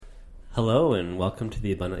Hello and welcome to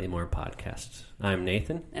the Abundantly More podcast. I'm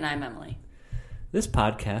Nathan. And I'm Emily. This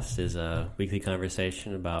podcast is a weekly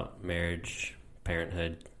conversation about marriage,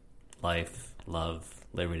 parenthood, life, love,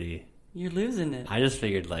 liberty. You're losing it. I just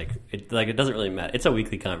figured it doesn't really matter. It's a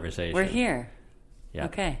weekly conversation. We're here. Yeah.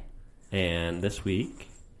 Okay. And this week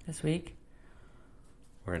we're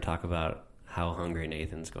going to talk about how hungry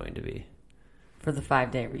Nathan's going to be. For the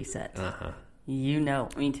 5-day reset. Uh-huh. You know,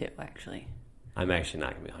 me too, actually. I'm actually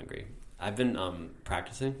not going to be hungry. I've been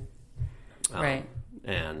practicing. Right.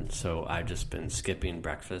 And so I've just been skipping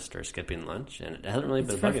breakfast or skipping lunch, and it hasn't really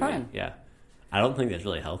been for bugging fun. me. Yeah. I don't think that's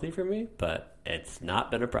really healthy for me, but it's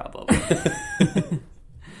not been a problem.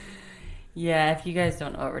 Yeah, if you guys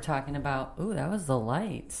don't know what we're talking about. Ooh, that was the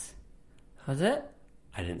lights. Was it?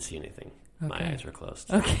 I didn't see anything. Okay. My eyes were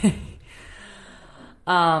closed. Okay.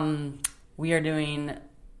 We are doing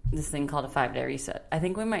this thing called a 5-day reset. I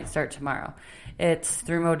think we might start tomorrow. It's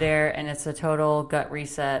through Modere, and it's a total gut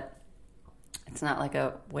reset. It's not like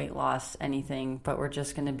a weight loss anything, but we're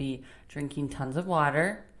just going to be drinking tons of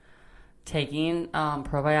water, taking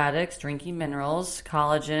probiotics, drinking minerals,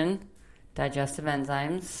 collagen, digestive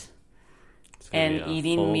enzymes, and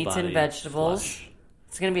eating meats and vegetables. Flush.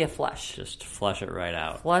 It's going to be a flush. Just flush it right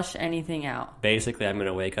out. Flush anything out. Basically, I'm going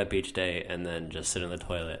to wake up each day and then just sit in the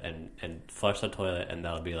toilet and flush the toilet, and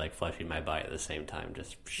that'll be like flushing my body at the same time.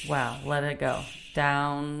 Just wow, let it go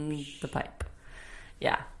down the pipe.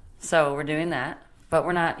 Yeah. So we're doing that, but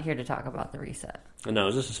we're not here to talk about the reset. No,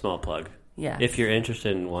 it's just a small plug. Yeah. If you're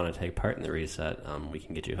interested and want to take part in the reset, we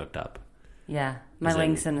can get you hooked up. Yeah. My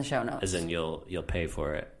link's in the show notes. As in you'll pay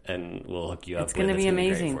for it, and we'll hook you up. It's going to be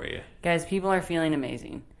amazing. Great for you. Guys, people are feeling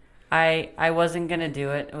amazing. I wasn't going to do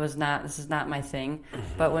it. This is not my thing.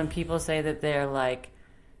 But when people say that they're like,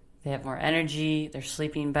 they have more energy, they're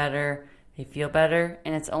sleeping better, they feel better,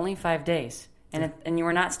 and it's only 5 days. And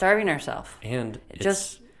we're not starving ourselves. And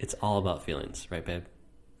it's all about feelings, right, babe?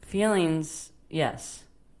 Feelings, yes.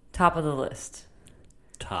 Top of the list.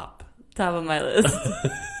 Top of my list.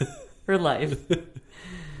 For life.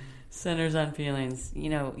 Centers on feelings. You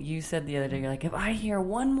know, you said the other day, you're like, if I hear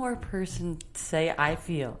one more person say I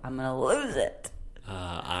feel, I'm going to lose it.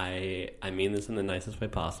 I mean this in the nicest way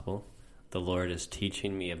possible. The Lord is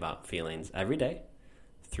teaching me about feelings every day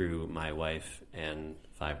through my wife and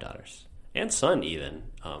 5 daughters. And son, even.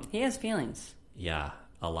 He has feelings. Yeah,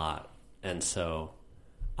 a lot. And so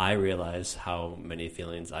I realize how many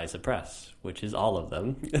feelings I suppress, which is all of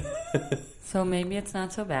them. So maybe it's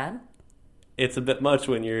not so bad. It's a bit much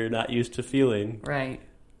when you're not used to feeling. Right.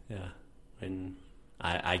 Yeah. And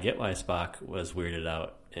I get why Spock was weirded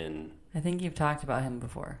out in... I think you've talked about him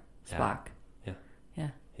before. Spock. Yeah. Yeah.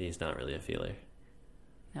 He's not really a feeler.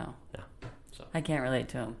 No. So I can't relate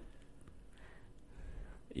to him.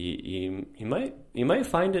 You might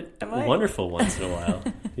find it wonderful once in a while.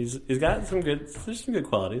 He's got there's some good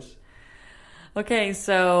qualities. Okay,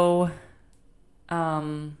 so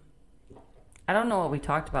I don't know what we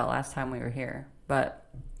talked about last time we were here, but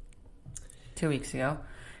 2 weeks ago.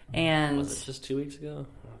 And was it just 2 weeks ago?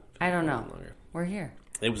 I don't know. We're here.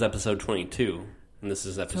 It was episode 22, and this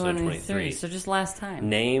is episode 23. So just last time.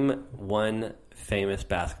 Name one famous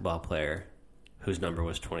basketball player whose number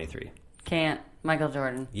was 23. Can't. Michael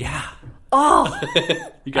Jordan. Yeah. Oh!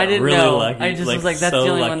 You got I didn't really know. lucky. I just was like, that's so the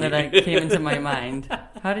only lucky. one that came into my mind.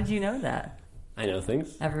 How did you know that? I know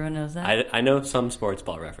things. Everyone knows that? I know some sports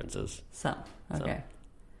ball references. Some. Okay. So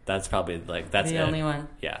that's probably that's the only one?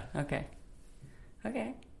 Yeah. Okay.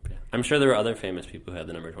 Yeah. I'm sure there were other famous people who had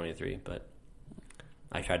the number 23, but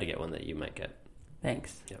I tried to get one that you might get.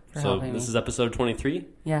 Thanks. Yep. For so helping this me. is episode 23.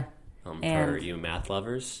 Yeah. For you math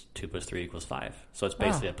lovers, 2 + 3 = 5. So it's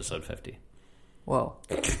basically episode 50. Whoa.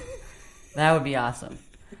 That would be awesome.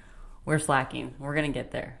 We're slacking. We're going to get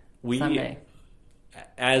there someday.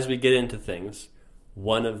 As we get into things,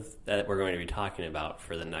 one of that we're going to be talking about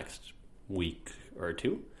for the next week or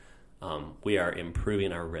two, we are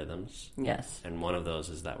improving our rhythms. Yes. And one of those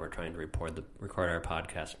is that we're trying to record our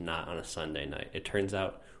podcast not on a Sunday night. It turns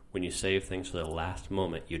out when you save things for the last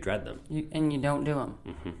moment, you dread them. And you don't do them.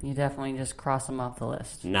 Mm-hmm. You definitely just cross them off the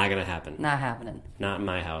list. Not going to happen. Not happening. Not in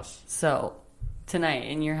my house. So, tonight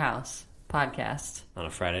in your house, podcast. On a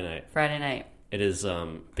Friday night. Friday night. It is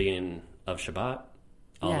beginning of Shabbat.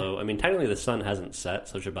 Although, I mean, technically the sun hasn't set,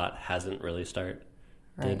 so Shabbat hasn't really started.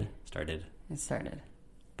 Right. It started.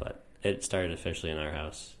 But it started officially in our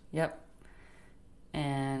house. Yep.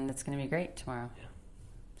 And it's going to be great tomorrow. Yeah.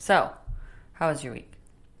 So, how was your week?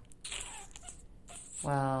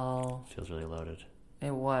 Well... Feels really loaded.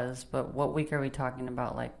 It was, but what week are we talking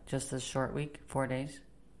about? Like, just a short week? 4 days?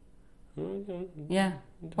 Yeah.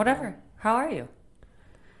 Whatever. How are you?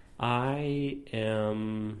 I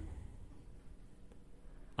am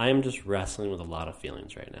just wrestling with a lot of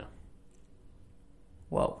feelings right now.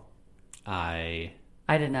 Whoa. I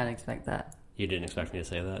did not expect that. You didn't expect me to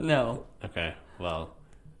say that? No. Okay, well,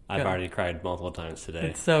 I've already cried multiple times today.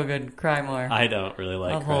 It's so good. Cry more. I don't really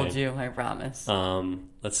like I'll crying. hold you, I promise.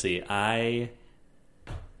 Let's see.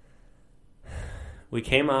 We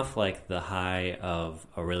came off like the high of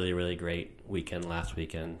a really, really great weekend last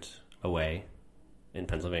weekend away in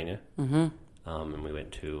Pennsylvania. Mm-hmm. And we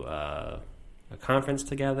went to a conference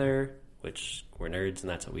together, which we're nerds and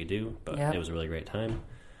that's what we do, but It was a really great time.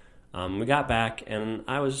 We got back and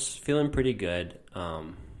I was feeling pretty good.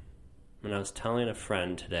 And I was telling a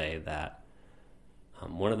friend today that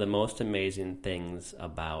one of the most amazing things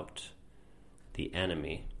about the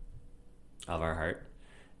enemy of our heart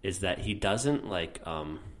is that he doesn't like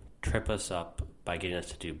trip us up by getting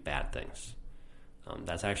us to do bad things.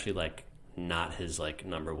 That's actually like not his like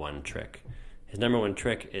number one trick. His number one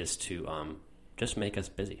trick is to just make us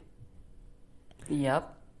busy.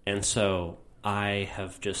 Yep. And so I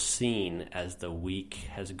have just seen as the week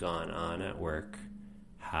has gone on at work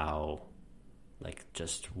how like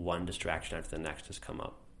just one distraction after the next has come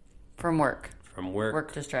up. From work.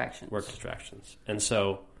 Work distractions. And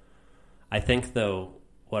so I think though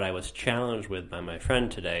what I was challenged with by my friend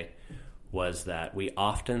today was that we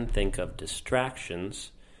often think of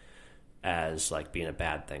distractions as like being a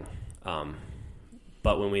bad thing.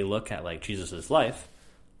 But when we look at like Jesus' life,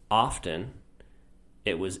 often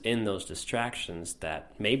it was in those distractions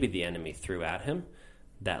that maybe the enemy threw at him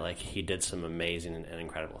that like he did some amazing and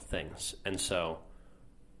incredible things. And so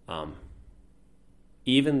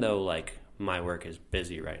even though like my work is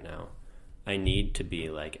busy right now, I need to be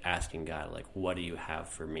like asking God, like, what do you have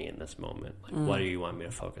for me in this moment? Like, what do you want me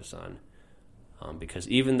to focus on? Because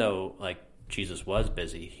even though like Jesus was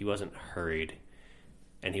busy, he wasn't hurried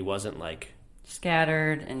and he wasn't like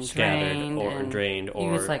scattered or drained or he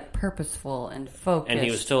was like purposeful and focused. And he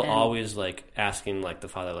was still always like asking like the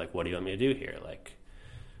Father, like, what do you want me to do here? Like,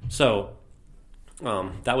 so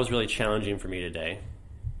that was really challenging for me today.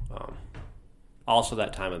 Also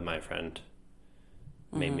that time with my friend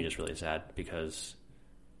made me just really sad because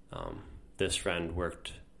this friend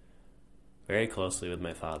worked very closely with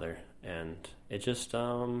my father, and it just I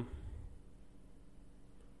don't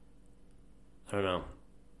know.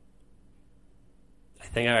 I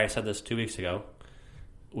think I already said this 2 weeks ago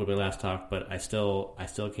when we last talked, but I still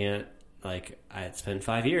can't, like, it's been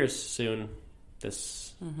 5 years soon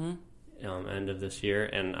this end of this year,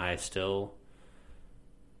 and I still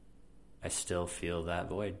feel that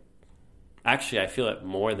void. Actually, I feel it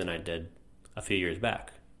more than I did a few years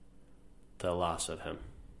back, the loss of him.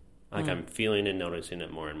 Like, I'm feeling and noticing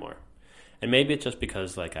it more and more. And maybe it's just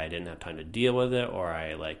because, like, I didn't have time to deal with it, or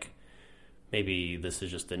I, like, maybe this is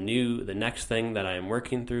just the next thing that I am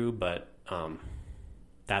working through, but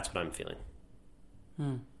that's what I'm feeling.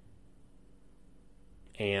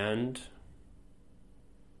 And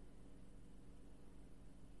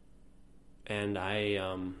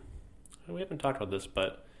I, we haven't talked about this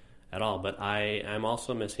at all, but I'm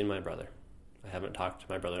also missing my brother. I haven't talked to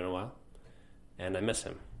my brother in a while, and I miss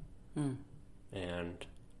him. And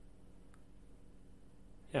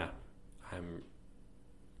yeah, I'm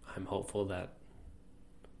hopeful that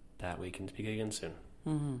we can speak again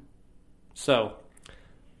soon. So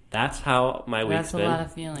that's how my week's been. That's a lot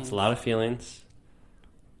of feelings. It's a lot of feelings,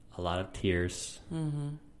 a lot of tears.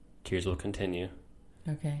 Tears will continue.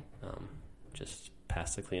 Okay. Just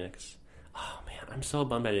pass the Kleenex. Oh man, I'm so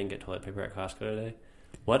bummed I didn't get toilet paper at Costco today.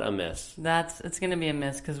 What a miss. It's going to be a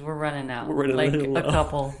miss because we're running out. We're running like a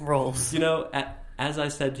couple rolls. You know, as I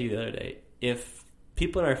said to you the other day, if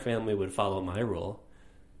people in our family would follow my rule,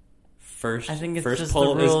 first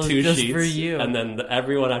pull is 2 just sheets, for you. and then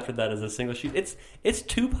everyone after that is a single sheet. It's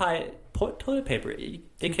 2 pie toilet paper.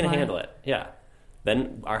 It can handle it. Yeah.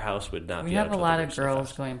 Then our house would not be. We have a lot of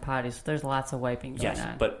girls going potty, so there's lots of wiping going on.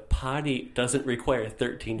 Yes, but potty doesn't require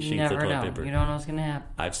 13 sheets of toilet paper. You don't know what's going to happen.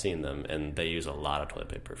 I've seen them, and they use a lot of toilet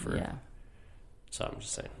paper for. Yeah. So I'm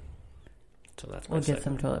just saying. So that's my We'll get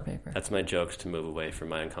some toilet paper. That's my jokes to move away from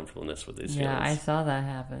my uncomfortableness with these feelings. Yeah, I saw that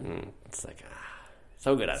happen. It's like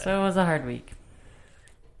so good at it. So it was a hard week.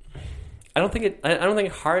 I don't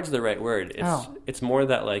think hard's the right word. It's more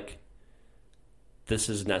that like this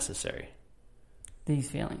is necessary.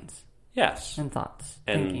 These feelings. Yes. And thoughts.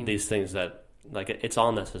 And thinking. these things that like it's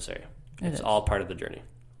all necessary. It's all part of the journey.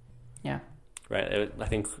 Yeah. Right. I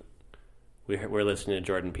think we were listening to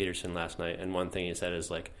Jordan Peterson last night, and one thing he said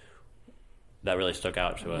is like that really stuck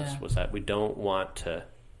out to us was that we don't want to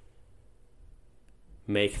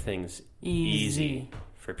make things easy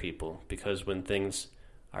for people, because when things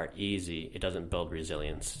are easy, it doesn't build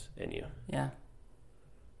resilience in you. Yeah.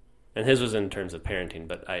 And his was in terms of parenting,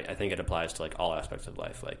 but I think it applies to like all aspects of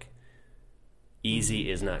life. Like, easy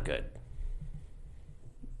is not good.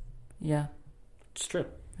 Yeah. It's true.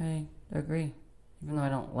 I agree. Even though I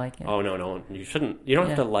don't like it. Oh, no. You shouldn't. You don't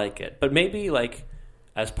have to like it. But maybe, like,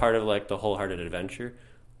 as part of, like, the wholehearted adventure,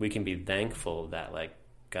 we can be thankful that, like,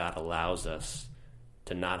 God allows us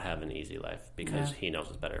to not have an easy life because he knows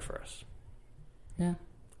what's better for us. Yeah.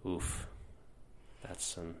 Oof. That's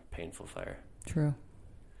some painful fire. True.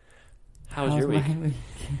 How was your week?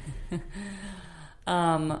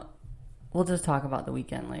 We'll just talk about the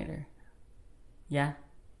weekend later. Yeah?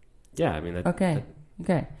 Yeah, I mean... Okay.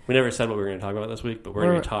 We never said what we were going to talk about this week, but we're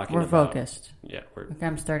going to be talking about... We're focused. Yeah. Okay,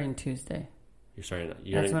 I'm starting Tuesday. You're starting...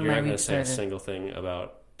 You're not going to say a single thing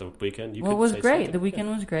about the weekend? It was great. Something. The weekend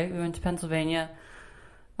was great. We went to Pennsylvania.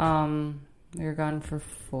 We were gone for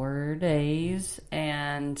 4 days,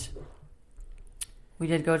 and we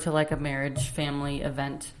did go to like a marriage family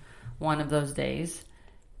event one of those days,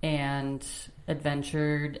 and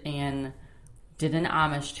adventured and did an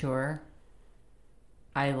Amish tour.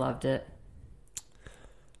 I loved it.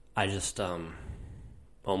 I just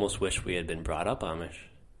almost wish we had been brought up Amish.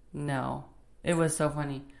 No. It was so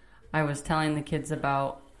funny. I was telling the kids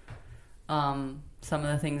about some of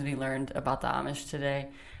the things we learned about the Amish today.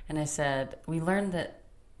 And I said, we learned that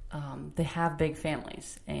they have big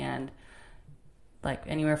families. And like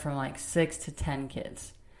anywhere from like 6 to 10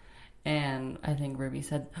 kids. And I think Ruby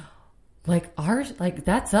said, like ours, like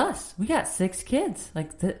that's us. We got 6 kids.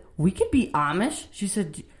 Like we could be Amish. She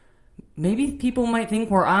said, maybe people might think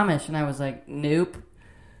we're Amish. And I was like, nope.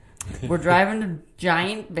 We're driving a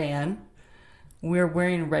giant van. We're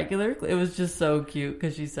wearing regular. It was just so cute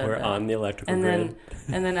because she said we're that. On the electrical grid.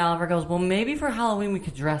 And then Oliver goes, well, maybe for Halloween we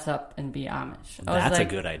could dress up and be Amish. That's like, a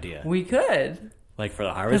good idea. We could. Like for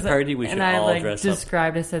the harvest party, we should all dress up.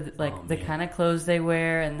 I said like the kind of clothes they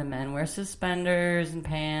wear, and the men wear suspenders and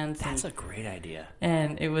pants. That's a great idea.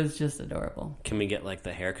 And it was just adorable. Can we get like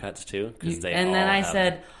the haircuts too? Then I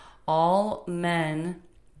said, all men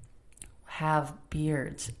have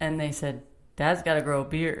beards, and they said, Dad's got to grow a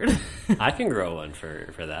beard. I can grow one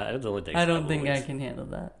for that. It only takes I don't think I can handle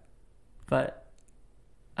that, but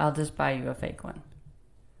I'll just buy you a fake one.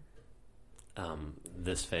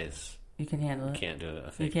 This face. You can handle it. Can't do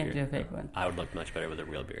a fake. You can't beard. do a fake one. I would look much better with a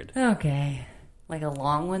real beard. Okay, like a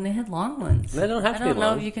long one. They had long ones. They don't have to be long. I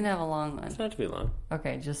don't know if you can have a long one. It doesn't have to be long.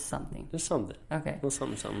 Okay, just something. Just something. Okay. Just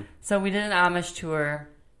something. So we did an Amish tour.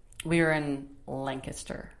 We were in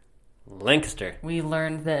Lancaster. We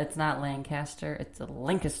learned that it's not Lancaster, it's a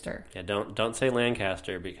Lancaster. Yeah, don't say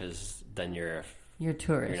Lancaster because then you're a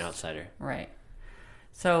tourist. You're an outsider. Right.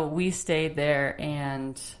 So we stayed there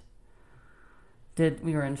and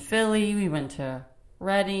we were in Philly, we went to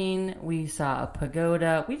Reading, we saw a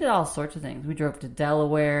pagoda, we did all sorts of things. We drove to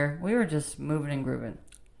Delaware. We were just moving and grooving.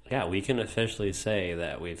 Yeah, we can officially say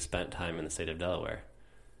that we've spent time in the state of Delaware.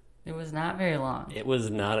 It was not very long. It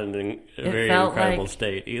was not a very incredible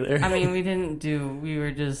state either. I mean, we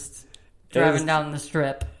were just driving down the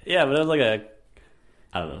strip. Yeah, but it was like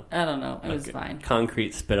I don't know. It was fine.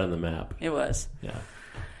 Concrete spit on the map. It was. Yeah.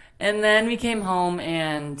 And then we came home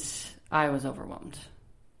and I was overwhelmed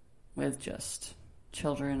with just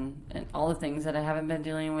children and all the things that I haven't been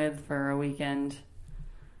dealing with for a weekend.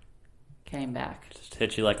 Came back. Just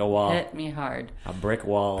hit you like a wall. Hit me hard. A brick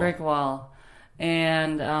wall.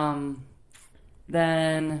 And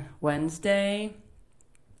then Wednesday,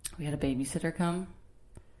 we had a babysitter come.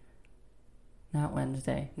 Not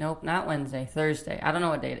Wednesday. Nope, not Wednesday. Thursday. I don't know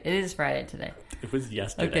what day it is. Friday today. It was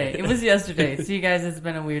yesterday. Okay, it was yesterday. So you guys, it's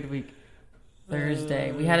been a weird week.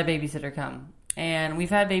 Thursday. We had a babysitter come. And we've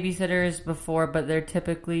had babysitters before, but they're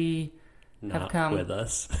typically not have come with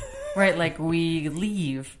us. Right, like we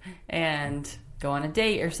leave and go on a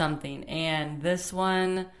date or something. And this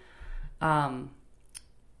one...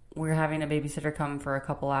 we're having a babysitter come for a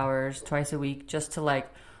couple hours twice a week just to like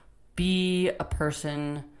be a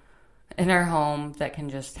person in our home that can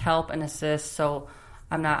just help and assist. So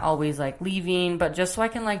I'm not always like leaving, but just so I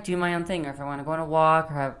can like do my own thing, or if I want to go on a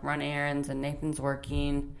walk or run errands, and Nathan's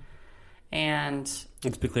working. And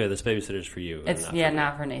let's be clear, this babysitter's for you. It's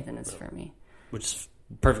not for Nathan, it's for me. Which is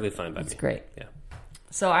perfectly fine by me. It's great. Yeah.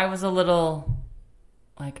 So I was a little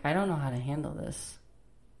like, I don't know how to handle this.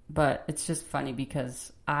 But it's just funny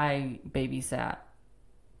because I babysat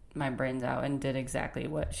my brains out and did exactly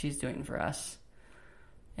what she's doing for us.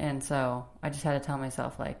 And so I just had to tell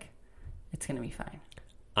myself, like, it's going to be fine.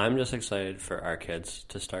 I'm just excited for our kids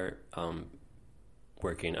to start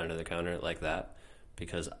working under the counter like that,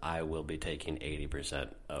 because I will be taking 80%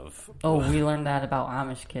 of. Oh, we learned that about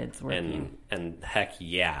Amish kids working. And heck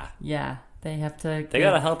yeah. Yeah, they have to. They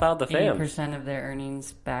got to help out the fam. 80% of their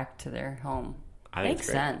earnings back to their home. Makes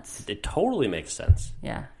sense. It totally makes sense.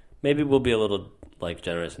 Yeah. Maybe we'll be a little like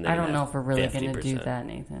generous. And I don't know if we're really going to do that,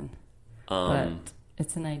 Nathan. But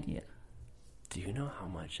it's an idea. Do you know how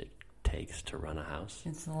much it takes to run a house?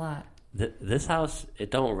 It's a lot. This house, it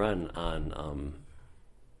don't run on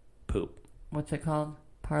poop. What's it called?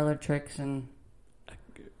 Parlor tricks and...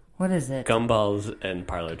 What is it? Gumballs and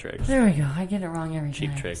parlor tricks. There we go. I get it wrong every time.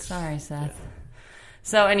 Cheap tricks. Sorry, Seth. Yeah.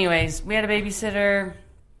 So anyways, we had a babysitter.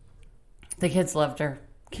 The kids loved her.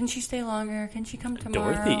 Can she stay longer? Can she come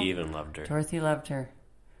tomorrow? Dorothy even loved her. Dorothy loved her.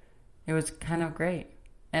 It was kind of great.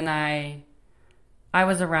 And I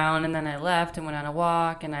was around, and then I left and went on a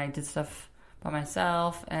walk, and I did stuff by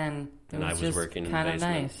myself, and it was just kind of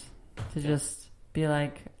nice to just be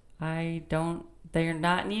like, they're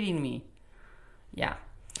not needing me. Yeah.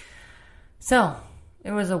 So,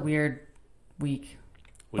 it was a weird week,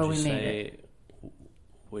 but we made it.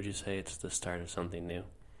 Would you say it's the start of something new?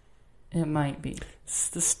 It might be. It's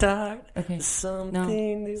the start of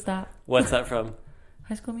something new. Stop. What's that from?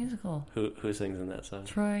 High School Musical. Who sings in that song?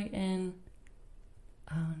 Troy and...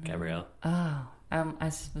 Oh, no. Gabrielle. Oh. I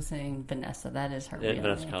was saying Vanessa. That is her real name.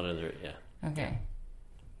 Vanessa Calder, yeah. Okay.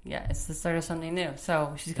 Yeah, it's the start of something new.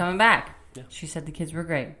 So, she's coming back. Yeah. She said the kids were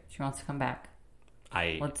great. She wants to come back.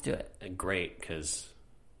 Let's do it. Great, because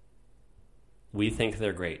we think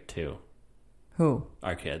they're great, too. Who?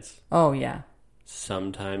 Our kids. Oh, yeah.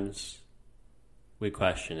 Sometimes we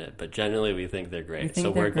question it, but generally we think they're great.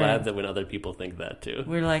 So we're glad that when other people think that, too.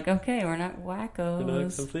 We're like, okay, we're not wackos. We're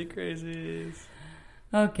not complete crazies.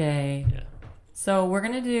 Okay. Yeah. So we're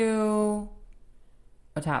going to do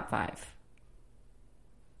a top 5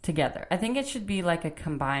 together. I think it should be like a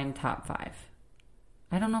combined top 5.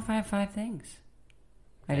 I don't know if I have 5 things.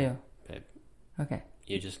 I do. Babe. Okay.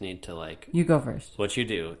 You just need to You go first. What you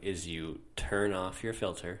do is you turn off your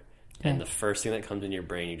filter, and the first thing that comes in your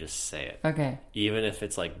brain, you just say it. Okay. Even if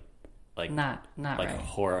it's not right.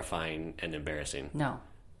 horrifying and embarrassing. No.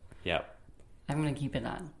 Yep. I'm going to keep it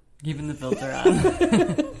on. Keeping the filter on.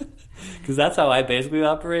 Because that's how I basically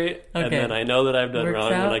operate. Okay. And then I know that I've done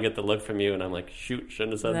wrong when I get the look from you, and I'm like, shoot,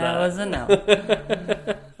 shouldn't have said that. That was a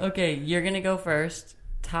no. Okay, you're going to go first.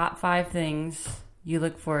 Top 5 things you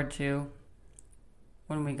look forward to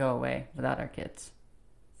when we go away without our kids.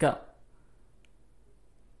 Go.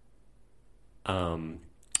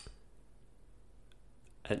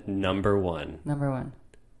 At number 1. Number 1.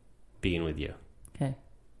 Being with you. Okay.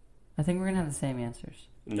 I think we're going to have the same answers.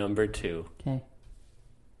 Number 2. Okay.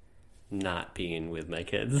 Not being with my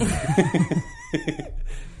kids.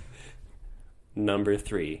 Number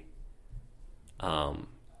 3.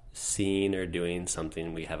 Seeing or doing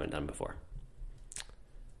something we haven't done before.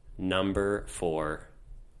 Number 4.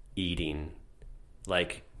 Eating.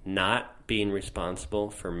 Not being responsible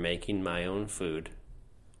for making my own food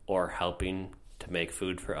or helping to make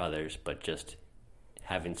food for others, but just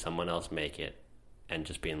having someone else make it and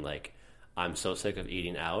just being like, I'm so sick of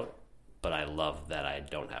eating out, but I love that I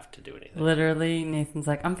don't have to do anything. Literally, Nathan's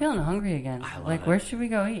like, I'm feeling hungry again. I love it. Where should we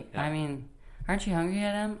go eat? Yeah. I mean, aren't you hungry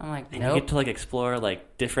at him? I'm like, and nope. you get to explore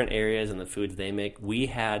different areas and the foods they make. We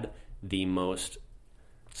had the most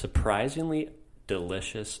surprisingly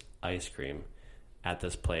delicious ice cream at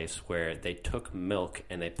this place where they took milk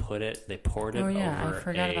and they poured it over I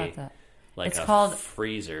forgot about that. It's called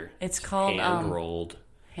freezer. It's called hand-rolled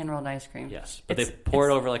ice cream. Yes, but they pour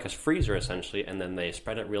it over a freezer essentially, and then they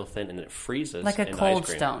spread it real thin, and it freezes like a into cold ice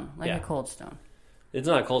cream. stone, a cold stone. It's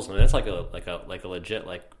not a cold stone. It's like a legit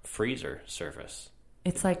freezer surface.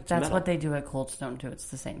 It's that's metal. What they do at Cold Stone too. It's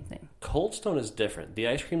the same thing. Cold Stone is different. The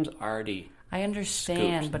ice cream's already. I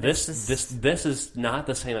understand, scooped. but this is not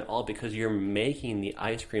the same at all because you're making the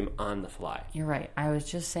ice cream on the fly. You're right. I was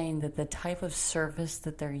just saying that the type of surface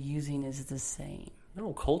that they're using is the same.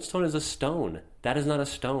 No, Cold Stone is a stone. That is not a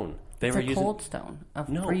stone. It's a cold stone,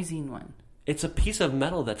 freezing one. It's a piece of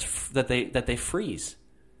metal that they freeze.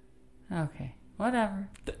 Okay, whatever.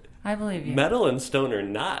 I believe you. Metal and stone are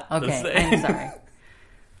not the same. I'm sorry.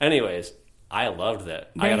 Anyways, I loved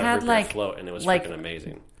that. I got a root beer float, and it was freaking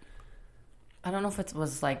amazing. I don't know if it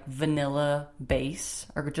was vanilla base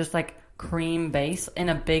or just cream base in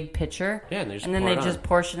a big pitcher. Yeah, and they just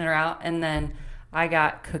portion it out. And then I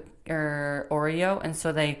got Oreo, and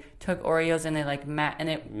so they took Oreos and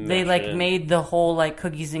they made the whole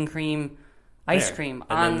cookies and cream ice cream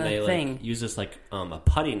on the thing. Use this a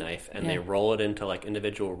putty knife, and they roll it into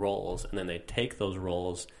individual rolls, and then they take those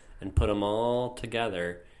rolls and put them all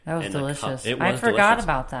together. That was delicious. I forgot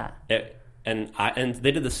about that. And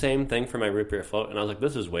they did the same thing for my root beer float, and I was like,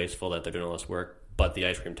 this is wasteful that they're doing all this work, but the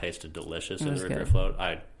ice cream tasted delicious in the root beer float.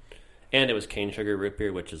 And it was cane sugar root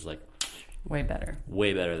beer, which is like way better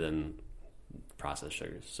than processed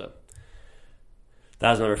sugars. So that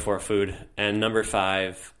was number 4, food. And number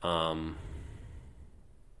 5, I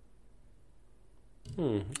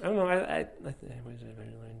don't know. I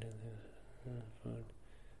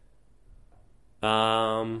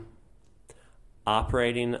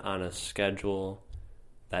operating on a schedule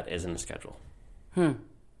that isn't a schedule.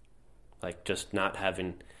 Like just not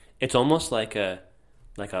having. It's almost like a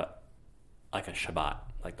Shabbat,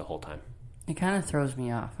 like the whole time. It kind of throws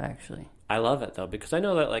me off, actually. I love it though because I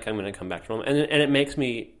know that like I'm going to come back to normal, and it makes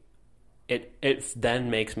me. It then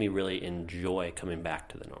makes me really enjoy coming back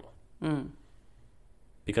to the normal.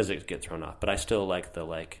 Because it gets thrown off, but I still like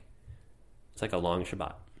it's like a long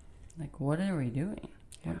Shabbat. Like, what are we doing?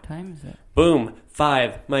 What time is it? Boom,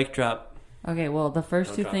 5, mic drop. Okay, well, the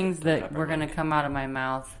first two things that were going to come out of my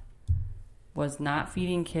mouth was not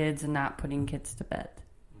feeding kids and not putting kids to bed.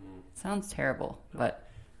 Sounds terrible, but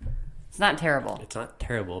it's not terrible. It's not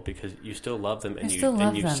terrible because you still love them, and you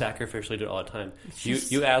them. sacrificially do it all the time.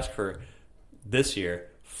 You ask for this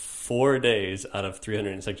year 4 days out of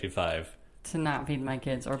 365 to not feed my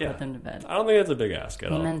kids or put them to bed. I don't think that's a big ask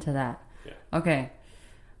at all. Amen to that. Yeah. Okay.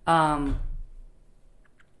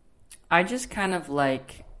 I just kind of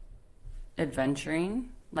like adventuring.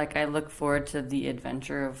 Like I look forward to the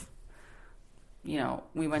adventure of,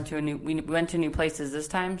 we went to new places this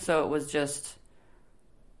time, so it was just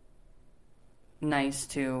nice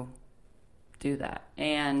to do that.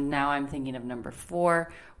 And now I'm thinking of number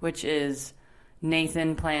 4, which is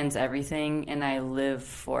Nathan plans everything and I live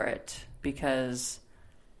for it because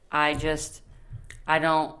well,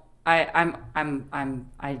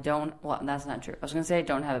 that's not true. I was going to say I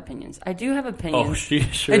don't have opinions. I do have opinions. Oh, she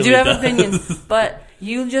surely I do have does. opinions, but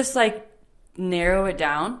you just like narrow it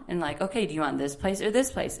down and like, okay, do you want this place or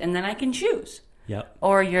this place? And then I can choose. Yep.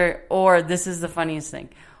 Or this is the funniest thing.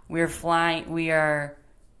 We are flying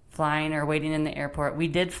or waiting in the airport. We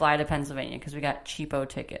did fly to Pennsylvania because we got cheapo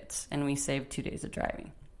tickets and we saved 2 days of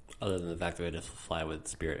driving. Other than the fact that we had to fly with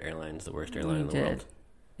Spirit Airlines, the worst airline in the world.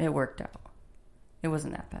 It worked out. It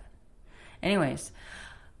wasn't that bad. Anyways,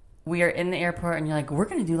 we are in the airport and you're like, we're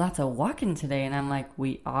going to do lots of walking today. And I'm like,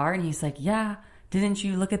 we are? And he's like, yeah. Didn't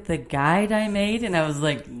you look at the guide I made? And I was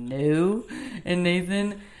like, no. And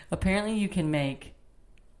Nathan, apparently you can make...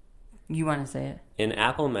 You want to say it? In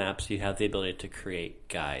Apple Maps, you have the ability to create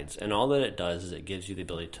guides. And all that it does is it gives you the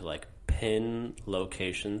ability to like pin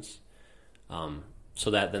locations so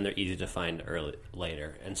that then they're easy to find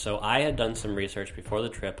later. And so I had done some research before the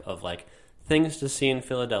trip of like things to see in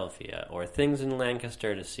Philadelphia or things in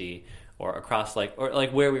Lancaster to see or across or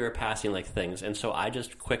where we were passing like things. And so I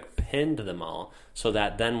just quick pinned them all so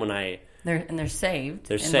that then when they're saved.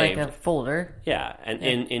 They're saved. Like a folder. Yeah, and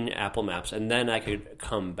in Apple Maps. And then I could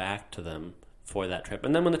come back to them for that trip.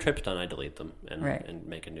 And then when the trip's done, I delete them and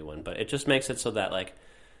make a new one. But it just makes it so that like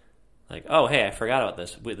oh, hey, I forgot about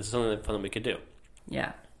this. This is something fun that we could do.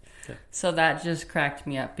 Yeah. So that just cracked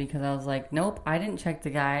me up because I was like, nope, I didn't check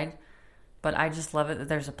the guide. But I just love it that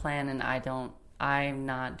there's a plan and I'm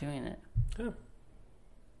not doing it. Yeah.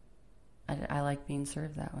 I like being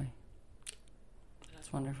served that way.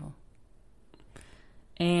 That's wonderful.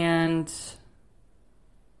 And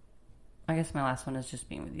I guess my last one is just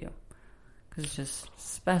being with you. Because it's just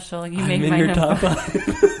special. You made my your top 5.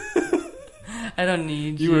 I don't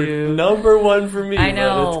need you. You were number 1 for me. I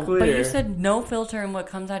know. It's clear. But you said no filter in what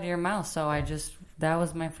comes out of your mouth. So that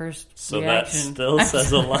was my first reaction. So that still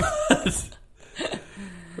says a lot.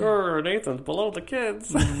 Nathan's below the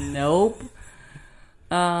kids. Nope.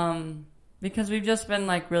 Because we've just been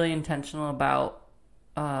like really intentional about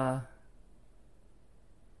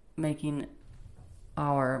making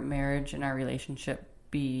our marriage and our relationship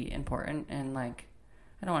be important, and like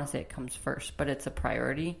I don't want to say it comes first, but it's a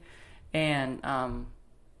priority. And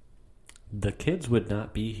the kids would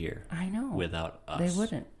not be here. I know. Without us. They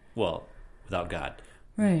wouldn't. Well, without God.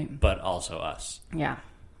 Right. But also us. Yeah.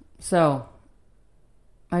 So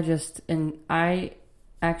I just enjoy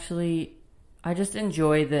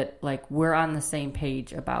that like we're on the same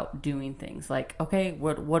page about doing things. Like, okay,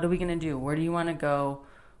 what are we gonna do? Where do you want to go?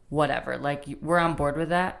 Whatever. Like we're on board with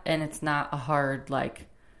that, and it's not a hard like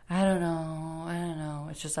I don't know.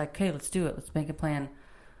 It's just like, okay, let's do it. Let's make a plan.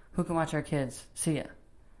 Who can watch our kids? See ya.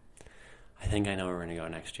 I think I know where we're gonna go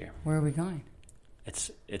next year. Where are we going?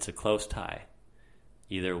 It's a close tie.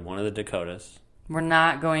 Either one of the Dakotas. We're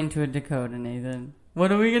not going to a Dakota, Nathan.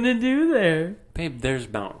 What are we gonna do there? Babe, there's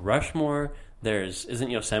Mount Rushmore. Isn't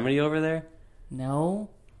Yosemite over there? No.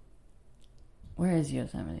 Where is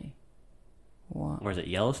Yosemite? What? Or is it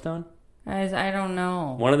Yellowstone? Guys, I don't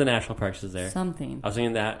know. One of the national parks is there. Something. I was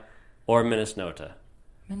thinking that. Or Minnesota.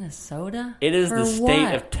 Minnesota? It is For the state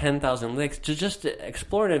what? of 10,000 lakes to just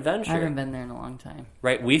explore an adventure. I haven't been there in a long time.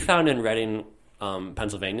 Right. We found in Reading,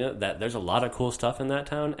 Pennsylvania, that there's a lot of cool stuff in that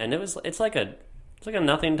town, and it's like a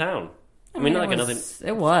nothing town. I mean, not like a nothing.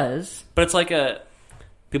 It was. But it's like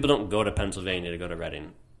people don't go to Pennsylvania to go to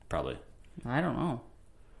Reading, probably. I don't know.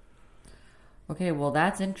 Okay, well,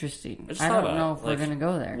 that's interesting. Just I thought don't about know it. if we're going to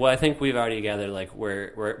go there. Well, I think we've already gathered, like,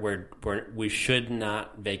 we should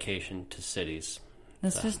not vacation to cities.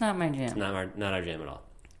 That's just not my jam. It's not our jam at all.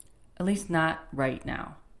 At least not right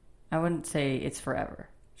now. I wouldn't say it's forever.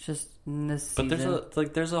 It's just in this season.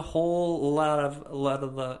 But there's a whole lot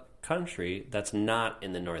of the country that's not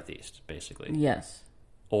in the Northeast, basically. Yes.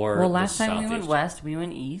 Or well, last time Southeast. we went west, we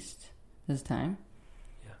went east this time.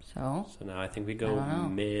 Yeah. So now I think we go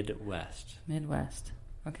Midwest. Midwest.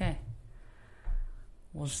 Okay.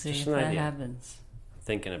 We'll see just if an that idea. happens.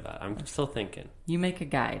 Thinking about it. I'm still thinking. You make a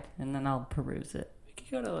guide, and then I'll peruse it. We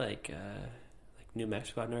could go to like New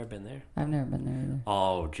Mexico. I've never been there. I've never been there either.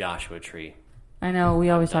 Oh, Joshua Tree. I know, we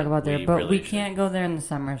always talk about there, we but really we can't go there in the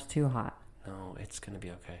summer. It's too hot. No, it's going to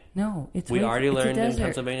be okay. No, We already it's a learned in desert.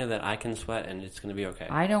 Pennsylvania that I can sweat and it's going to be okay.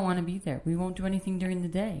 I don't want to be there. We won't do anything during the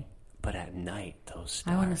day. But at night, those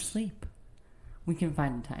stars. I want to sleep. We can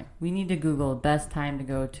find a time. We need to Google best time to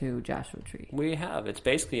go to Joshua Tree. We have. It's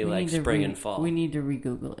basically like spring and fall. We need to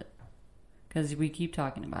re-Google it. Because we keep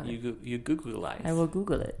talking about it. You Google-ize. I will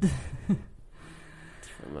Google it. It's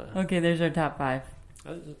from, okay, there's our top 5.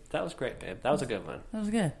 that was great, babe. That was a good one. That was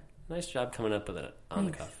good. Nice job coming up with it on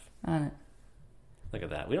Thanks. the cuff. On it. Look at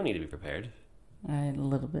that. We don't need to be prepared. A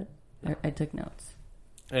little bit. I took notes.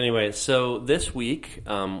 Anyway, so this week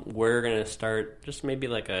we're going to start just maybe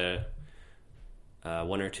like a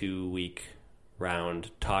 1 or 2 week round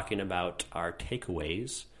talking about our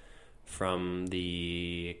takeaways from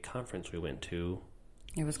the conference we went to.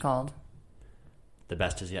 It was called? The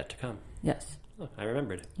Best Is Yet to Come. Yes. Oh, I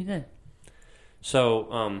remembered. You did.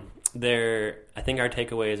 So I think our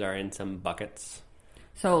takeaways are in some buckets.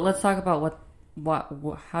 So let's talk about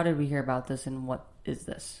how did we hear about this and what is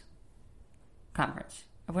this? Conference.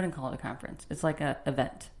 I wouldn't call it a conference. It's like an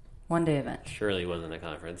event. One-day event. Surely wasn't a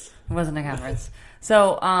conference. It wasn't a conference.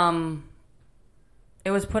 So,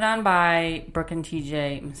 it was put on by Brooke and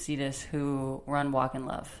TJ Macedas, who run Walk in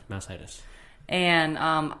Love. Mousitis. And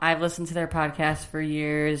I've listened to their podcast for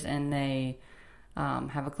years, and they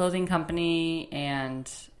have a clothing company and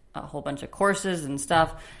a whole bunch of courses and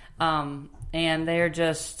stuff. And they're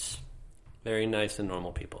just... very nice and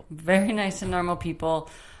normal people. Very nice and normal people.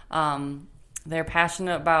 They're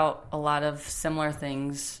passionate about a lot of similar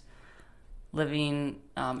things, living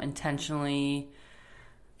intentionally.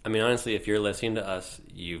 I mean, honestly, if you're listening to us,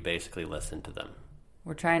 you basically listen to them.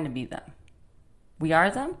 We're trying to be them. We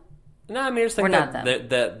are them? No, I mean, I just think We're not them.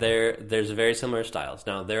 there's very similar styles.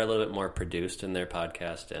 Now, they're a little bit more produced in their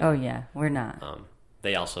podcast. And, Oh, yeah. We're not.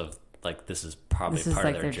 they also, like, this is probably This is part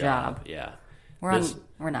like of their their job. Yeah. We're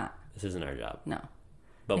not. This isn't our job. No.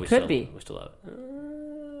 But It we could still, be. We still love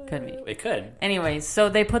it. Could be. It could. Anyways, so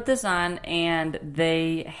they put this on, and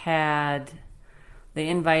they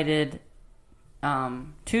invited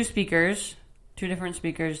 2 different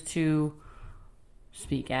speakers to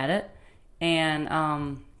speak at it.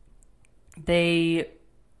 And they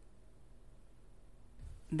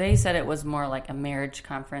said it was more like a marriage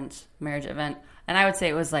event. And I would say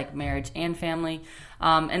it was like marriage and family.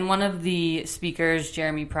 And one of the speakers,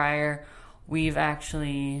 Jeremy Pryor, we've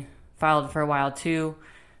actually followed for a while too,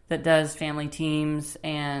 that does family teams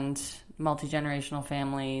and multi-generational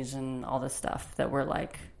families and all this stuff that we're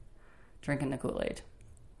like drinking the Kool-Aid.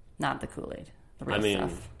 Not the Kool-Aid. The real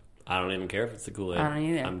stuff. I don't even care if it's the Kool-Aid. I don't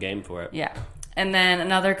either. I'm game for it. Yeah. And then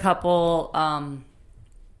another couple,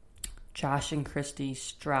 Josh and Christy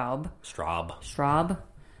Straub,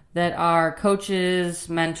 that are coaches,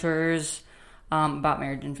 mentors about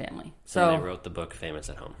marriage and family. So and they wrote the book Famous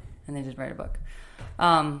at Home. And they did write a book.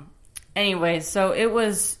 Anyway, so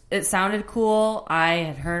it sounded cool. I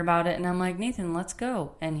had heard about it, and I'm like, Nathan, let's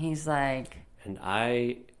go. And he's like... And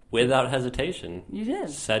I, without hesitation... You did.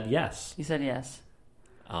 Said yes. You said yes.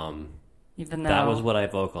 Even though... That was what I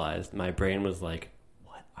vocalized. My brain was like,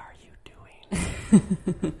 what are you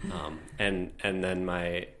doing? And then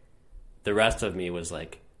the rest of me was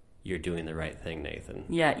like, you're doing the right thing, Nathan.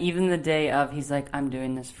 Yeah, even the day of, he's like, I'm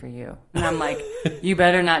doing this for you. And I'm like, you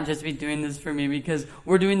better not just be doing this for me because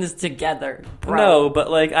we're doing this together, bro. No,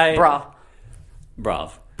 but like Bruv.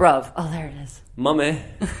 Bruv. Oh, there it is. Mummy.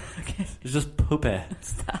 Okay. It's just poopy.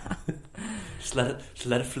 Stop. just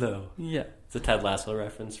let it flow. Yeah. It's a Ted Lasso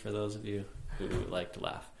reference for those of you who like to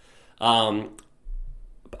laugh. I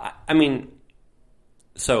mean,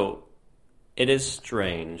 so it is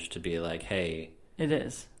strange to be like, hey, it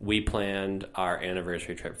is. We planned our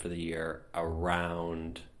anniversary trip for the year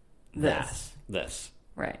around this.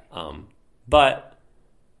 Right. But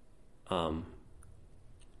I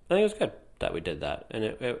think it was good that we did that, and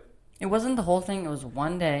it wasn't the whole thing. It was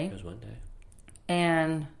one day. It was one day,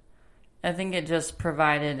 and I think it just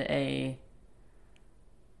provided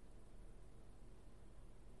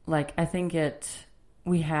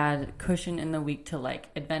we had cushion in the week to like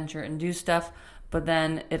adventure and do stuff, but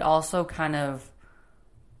then it also kind of,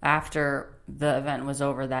 after the event was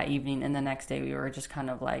over that evening and the next day, we were just kind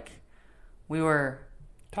of like, we were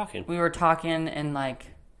talking and like,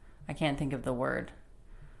 I can't think of the word.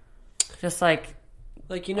 Just like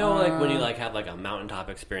like when you like have like a mountaintop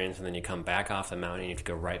experience and then you come back off the mountain and you have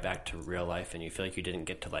to go right back to real life and you feel like you didn't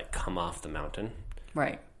get to like come off the mountain.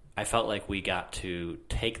 Right. I felt like we got to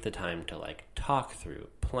take the time to like talk through,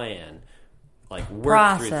 plan, like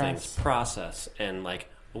work through things, process, and like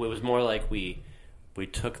it was more like we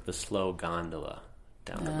took the slow gondola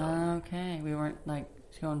down the mountain. Okay, we weren't like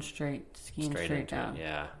going skiing straight down.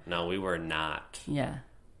 Yeah, no, we were not. Yeah,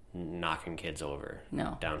 knocking kids over.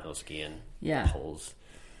 No, downhill skiing. Yeah, poles.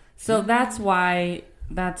 So that's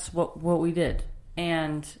what we did,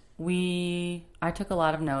 and I took a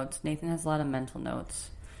lot of notes. Nathan has a lot of mental notes.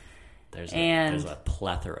 There's a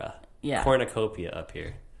plethora, cornucopia up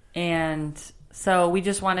here. And so we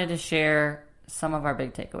just wanted to share some of our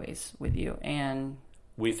big takeaways with you. And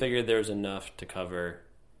we figured there's enough to cover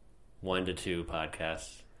 1 to 2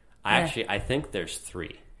 podcasts. I think there's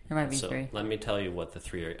 3. There might be 3. Let me tell you what the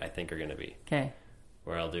 3 I think are going to be. Okay.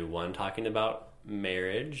 Where I'll do 1 talking about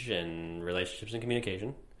marriage and relationships and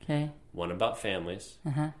communication. Okay. 1 about families.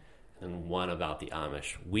 Uh-huh. And 1 about the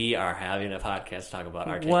Amish. We are having a podcast to talk about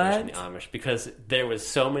our takeaways from the Amish because there was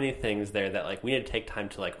so many things there that like we need to take time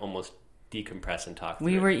to like almost decompress and talk through.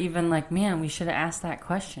 We were even like, man, we should have asked that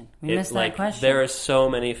question. We missed that question. There are so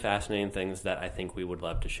many fascinating things that I think we would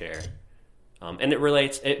love to share. And it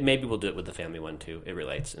relates. Maybe we'll do it with the family one too. It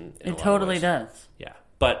relates in it totally does. Yeah,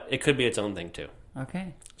 but it could be its own thing too.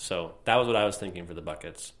 Okay. So that was what I was thinking for the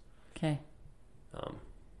buckets. Okay.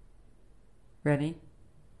 Ready?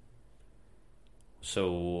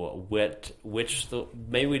 So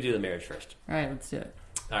maybe we do the marriage first. All right, let's do it.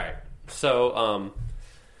 All right. So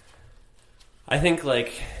I think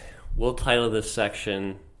like we'll title this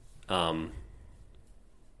section the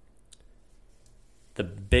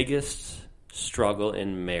biggest struggle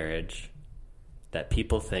in marriage that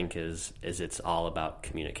people think is it's all about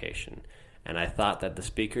communication. And I thought that the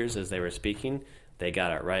speakers, as they were speaking, they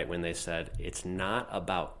got it right when they said it's not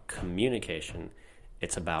about communication.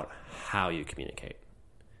 It's about how you communicate.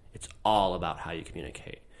 It's all about how you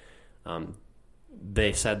communicate.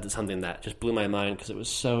 They said something that just blew my mind because it was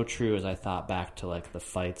so true as I thought back to like the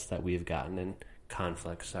fights that we've gotten in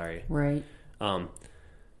conflicts. Right.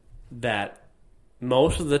 That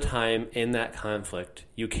most of the time in that conflict,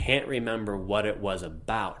 you can't remember what it was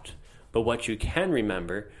about. But what you can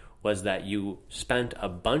remember was that you spent a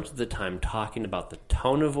bunch of the time talking about the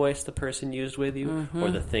tone of voice the person used with you or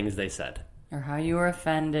the things they said. Or how you were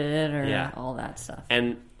offended or all that stuff.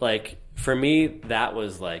 And, like, for me, that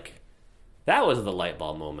was the light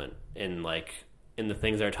bulb moment in the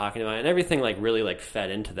things they were talking about. And everything, like, really, like,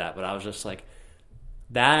 fed into that. But I was just like,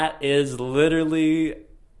 that is literally,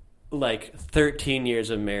 like, 13 years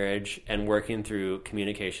of marriage and working through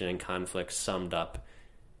communication and conflict summed up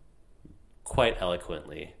quite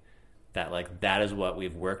eloquently. That, like, that is what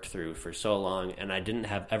we've worked through for so long. And I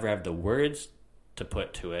didn't ever have the words to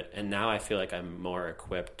put to it, and now I feel like I'm more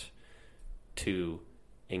equipped to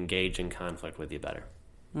engage in conflict with you better.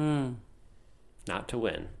 Not to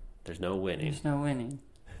win. There's no winning.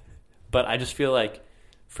 But I just feel like,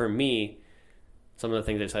 for me, some of the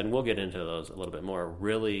things they said, and we'll get into those a little bit more,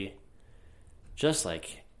 really just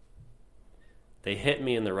like they hit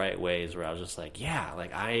me in the right ways where I was just like, yeah,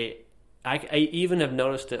 like I even have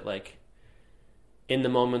noticed it like in the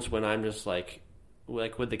moments when I'm just like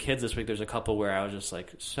with the kids this week, there's a couple where I was just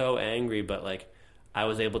like so angry, but like I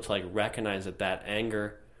was able to like recognize that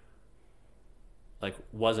anger like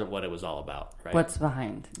wasn't what it was all about, right? What's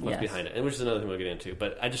behind it, and which is another thing we'll get into.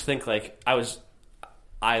 But I just think like I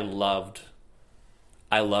loved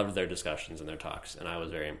their discussions and their talks, and I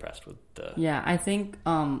was very impressed with the. Yeah, I think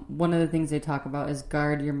one of the things they talk about is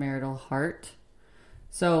guard your marital heart.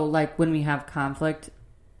 So like when we have conflict.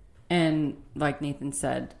 And like Nathan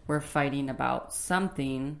said, we're fighting about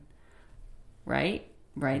something, right?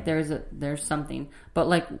 right? There's something, but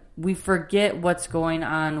like we forget what's going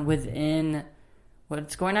on within.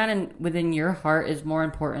 What's going on within your heart is more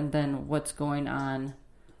important than what's going on,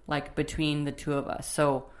 like between the two of us.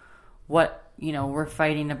 So, we're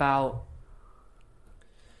fighting about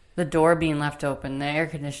the door being left open, the air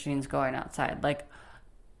conditioning's going outside, like.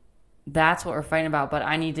 That's what we're fighting about, but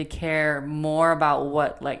I need to care more about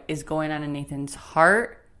what like is going on in Nathan's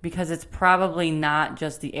heart, because it's probably not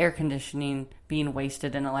just the air conditioning being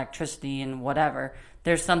wasted and electricity and whatever.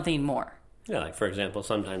 There's something more. Yeah, like for example,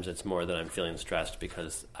 sometimes it's more that I'm feeling stressed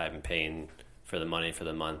because I'm paying for the money for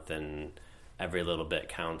the month and every little bit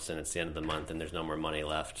counts and it's the end of the month and there's no more money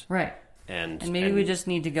left. Right. And maybe we just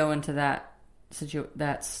need to go into that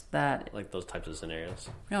like those types of scenarios.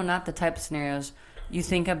 No, not the type of scenarios. You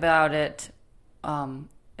think about it,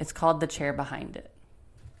 it's called the chair behind it.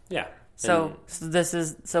 Yeah. So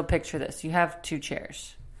picture this. You have two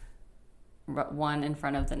chairs, one in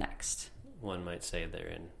front of the next. One might say they're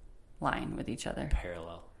in line with each other.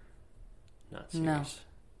 Parallel. Not series. No,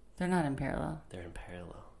 they're not in parallel. They're in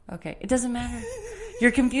parallel. Okay, it doesn't matter.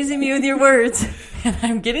 You're confusing me with your words, and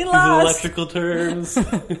I'm getting lost. These electrical terms.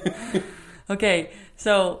 Okay,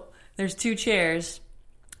 so there's two chairs.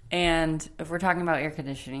 And if we're talking about air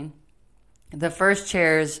conditioning, the first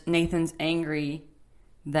chair's Nathan's angry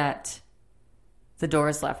that the door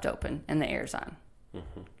is left open and the air's on.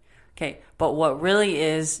 Mm-hmm. Okay, but what really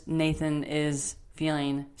is, Nathan is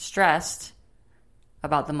feeling stressed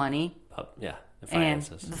about the money. The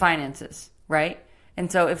finances. And the finances, right?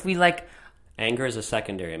 And so if we like... Anger is a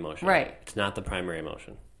secondary emotion. Right. It's not the primary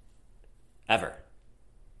emotion. Ever.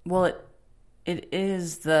 Well, it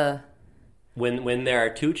is the... When there are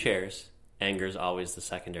two chairs, anger is always the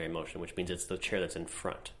secondary emotion, which means it's the chair that's in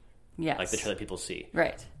front. Yes. Like the chair that people see.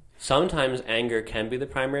 Right. Sometimes anger can be the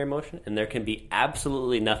primary emotion, and there can be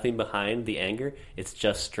absolutely nothing behind the anger. It's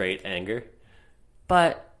just straight anger.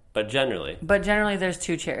 But generally. But generally there's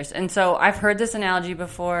two chairs. And so I've heard this analogy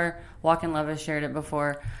before. Walk in Love has shared it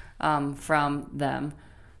before from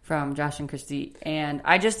Josh and Christy. And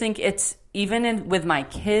I just think it's, even with my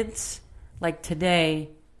kids, like today...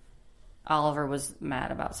 Oliver was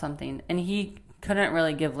mad about something, and he couldn't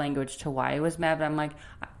really give language to why he was mad, but I'm like,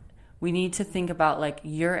 we need to think about, like,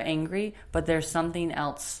 you're angry, but there's something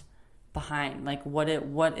else behind, like,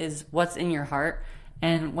 what's in your heart.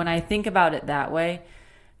 And when I think about it that way,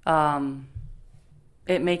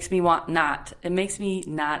 it makes me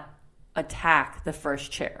not attack the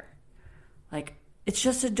first chair. Like, it's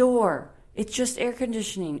just a door, it's just air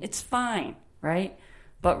conditioning, it's fine, right?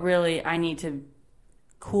 But really, I need to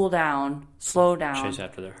cool down, slow down. Chase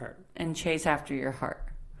after their heart. And chase after your heart.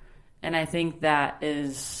 And I think that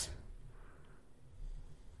is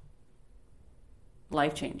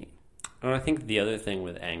life-changing. And I think the other thing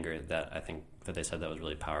with anger that they said that was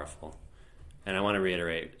really powerful, and I want to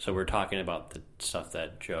reiterate, so we're talking about the stuff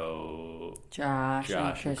that Josh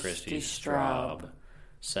and Christy Straub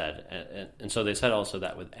said. And so they said also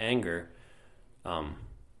that with anger,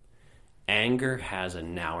 anger has a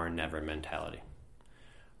now or never mentality.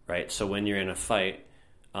 Right, so when you're in a fight,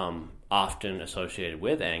 often associated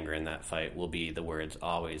with anger in that fight will be the words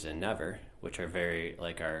always and never, which are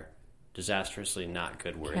are disastrously not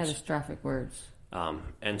good words. Catastrophic words.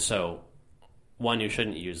 And so, one, you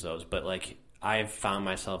shouldn't use those, but like I've found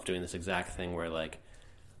myself doing this exact thing where like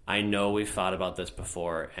I know we've thought about this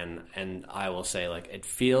before, and I will say like it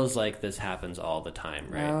feels like this happens all the time,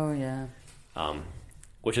 right? Oh yeah.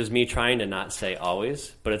 Which is me trying to not say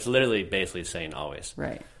always, but it's literally basically saying always.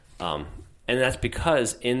 Right. And that's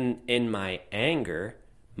because in my anger,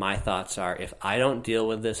 my thoughts are, if I don't deal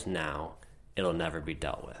with this now, it'll never be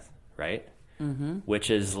dealt with, right? Mm-hmm.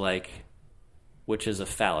 Which is a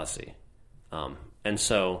fallacy. And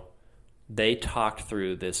so they talked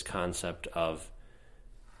through this concept of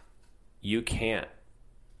you can't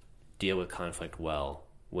deal with conflict well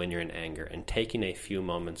when you're in anger, and taking a few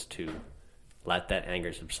moments to let that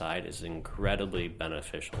anger subside is incredibly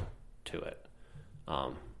beneficial to it.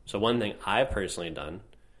 So one thing I've personally done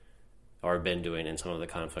or been doing in some of the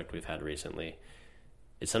conflict we've had recently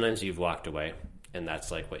is sometimes you've walked away, and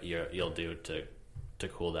that's like what you'll do to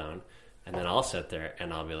cool down. And then I'll sit there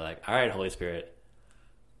and I'll be like, all right, Holy Spirit,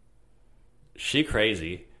 she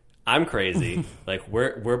crazy, I'm crazy. Like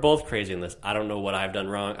we're both crazy in this. I don't know what I've done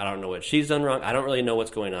wrong. I don't know what she's done wrong. I don't really know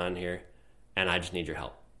what's going on here, and I just need your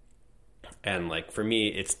help. And like for me,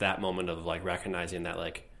 it's that moment of like recognizing that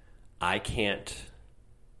like I can't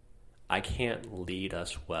lead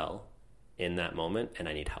us well in that moment, and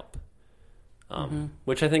I need help.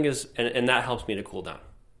 Which I think is, and that helps me to cool down.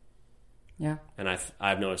 Yeah. And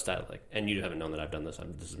I've noticed that, like, and you haven't known that I've done this.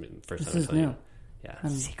 This is the first time I'm telling you. Yeah,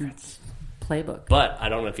 secrets. Playbook. But I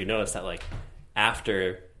don't know if you noticed that, like,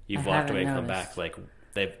 after you've walked away and come back, like,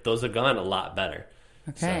 those have gone a lot better.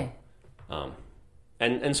 Okay. So,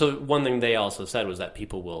 and so one thing they also said was that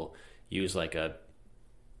people will use like a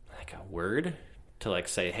word to like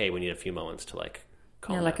say, hey, we need a few moments to like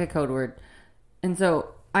calm down. Like a code word. And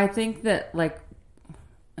so I think that, like,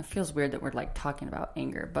 it feels weird that we're like talking about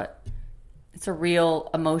anger, but it's a real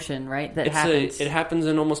emotion, right? That happens. It happens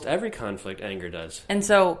in almost every conflict. Anger does. And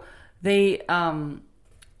so they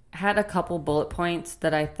had a couple bullet points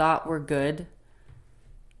that I thought were good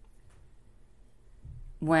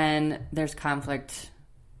when there's conflict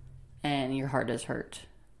and your heart is hurt.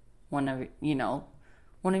 One of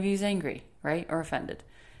you's angry, right? Or offended.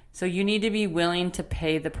 So you need to be willing to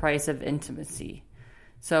pay the price of intimacy.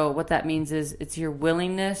 So what that means is it's your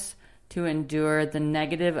willingness to endure the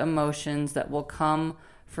negative emotions that will come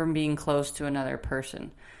from being close to another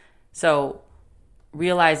person. So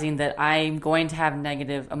realizing that I'm going to have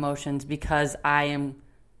negative emotions because I am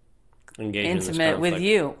intimate with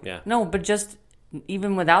you. Yeah. No, but just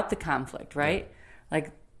even without the conflict, right? Yeah.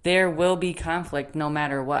 Like, there will be conflict no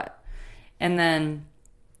matter what. And then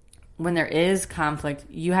when there is conflict,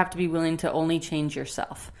 you have to be willing to only change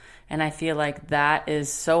yourself. And I feel like that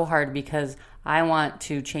is so hard because I want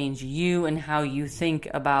to change you and how you think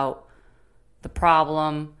about the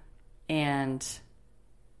problem, and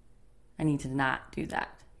I need to not do that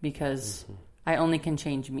because I only can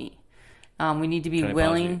change me. We need to be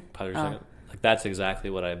willing. Pause a second? Like, that's exactly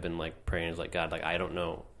what I've been like praying is like, God, like, I don't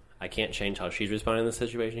know. I can't change how she's responding to the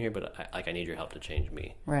situation here, but I need your help to change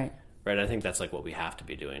me. Right. Right. I think that's like what we have to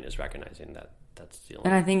be doing is recognizing that that's the only.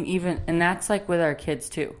 And I think and that's like with our kids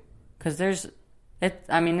too, because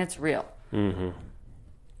it's real. Mm-hmm.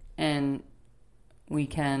 And we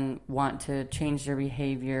can want to change their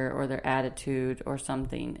behavior or their attitude or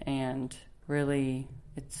something, and really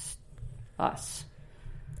it's us.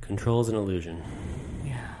 Control is an illusion.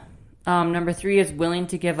 Yeah. Number 3 is willing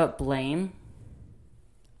to give up blame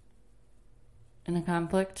in a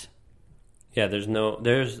conflict. Yeah, there's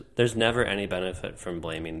never any benefit from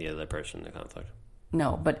blaming the other person in the conflict.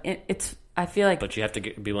 No, but it's I feel like. But you have to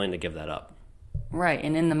be willing to give that up. Right,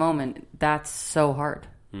 and in the moment, that's so hard.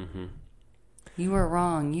 Mm-hmm. You were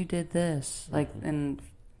wrong. You did this, and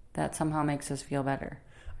that somehow makes us feel better.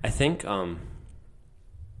 I think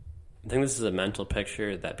this is a mental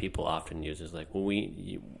picture that people often use. Is like, well,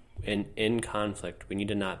 in conflict, we need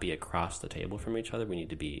to not be across the table from each other. We need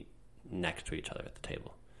to be next to each other at the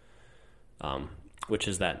table. Which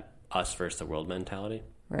is that us versus the world mentality.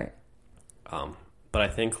 Right. But I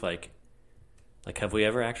think like have we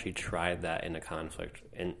ever actually tried that in a conflict?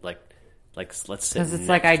 And like let's sit next to each other. Because it's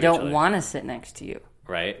like, I don't want to sit next to you.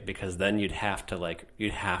 Right? Because then you'd have to change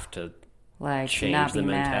not the be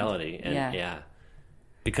mentality. Mad. And yeah.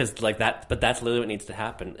 Because like that, but that's literally what needs to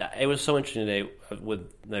happen. It was so interesting today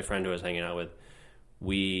with my friend who I was hanging out with.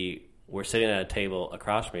 We were sitting at a table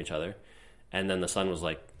across from each other, and then the sun was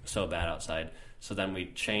like so bad outside. So then we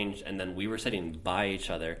changed, and then we were sitting by each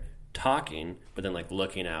other talking, but then like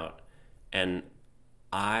looking out. And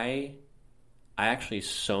I actually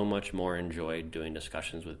so much more enjoy doing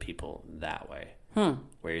discussions with people that way,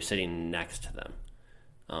 where you're sitting next to them.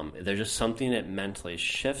 There's just something that mentally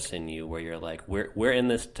shifts in you where you're like, we're in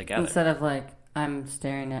this together. Instead of like, I'm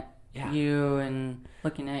staring at you and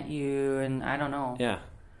looking at you, and I don't know. Yeah.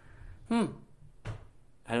 I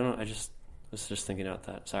don't know. I was just thinking about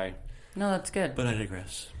that. Sorry. No, that's good. But I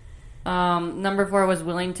digress. Number 4 was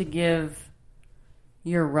willing to give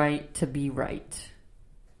your right to be right.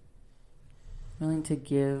 Willing to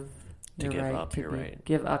give your right.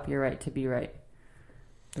 Give up your right to be right,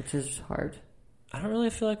 which is hard. I don't really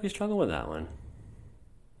feel like we struggle with that one.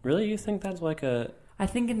 Really? You think that's like a... I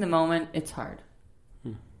think in the moment, it's hard.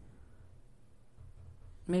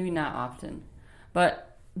 Maybe not often.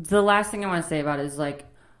 But the last thing I want to say about it is, like,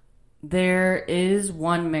 there is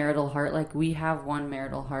one marital heart. Like, we have one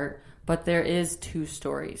marital heart, but there is 2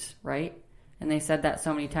 stories, right? And they said that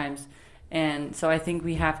so many times. And so I think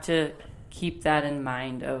we have to keep that in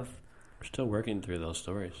mind of... We're still working through those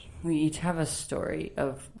stories. We each have a story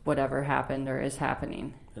of whatever happened or is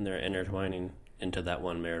happening. And they're intertwining into that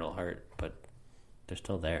one marital heart, but they're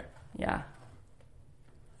still there. Yeah.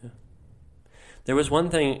 There was one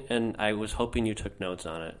thing, and I was hoping you took notes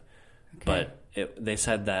on it, but they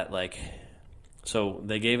said that, like, so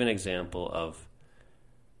they gave an example of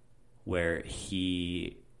where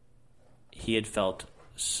he had felt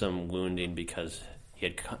some wounding because he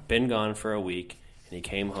had been gone for a week, and he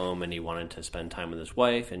came home and he wanted to spend time with his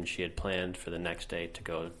wife, and she had planned for the next day to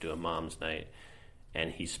go do a mom's night,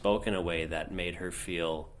 and he spoke in a way that made her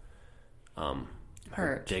feel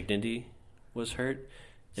her dignity was hurt.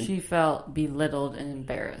 And she felt belittled and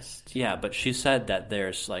embarrassed. Yeah, but she said that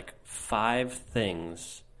there's like 5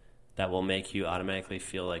 things that will make you automatically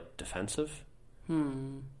feel like defensive.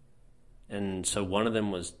 And so one of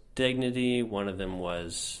them was dignity. One of them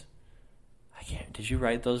was, did you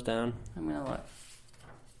write those down? I'm going to look.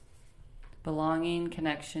 Belonging,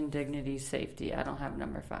 connection, dignity, safety. I don't have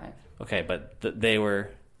number 5. Okay, but they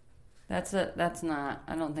were... That's not,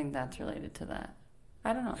 I don't think that's related to that.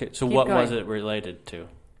 I don't know. Okay, so what was it related to?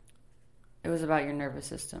 It was about your nervous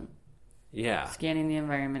system. Yeah. Scanning the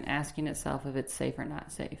environment, asking itself if it's safe or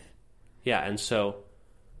not safe. Yeah, and so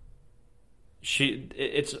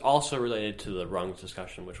it's also related to the rungs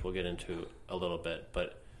discussion, which we'll get into a little bit,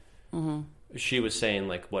 but she was saying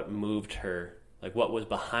like what moved her, like what was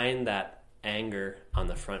behind that anger on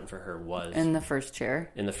the front for her was... In the first chair?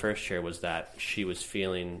 In the first chair was that she was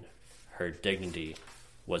feeling her dignity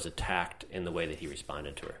was attacked in the way that he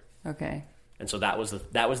responded to her. Okay. And so that was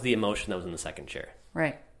the emotion that was in the second chair.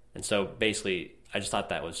 Right. And so basically, I just thought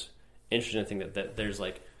that was interesting to think that there's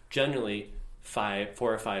like generally 4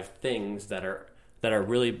 or 5 things that are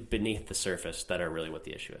really beneath the surface that are really what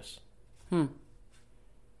the issue is.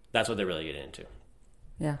 That's what they're really getting into.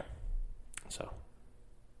 Yeah. So.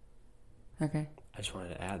 Okay. I just wanted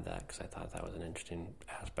to add that because I thought that was an interesting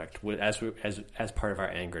aspect as part of our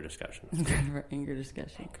anger discussion. Part of our anger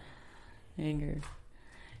discussion. Anger.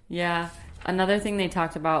 Yeah. Another thing they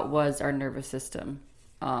talked about was our nervous system.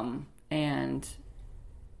 And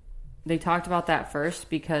they talked about that first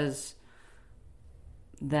because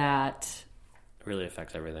that... It really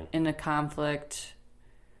affects everything. In a conflict...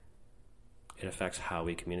 It affects how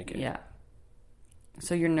we communicate. Yeah.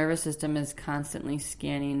 So your nervous system is constantly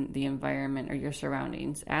scanning the environment or your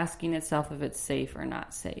surroundings, asking itself if it's safe or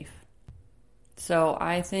not safe. So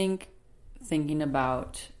I think thinking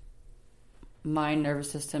about my nervous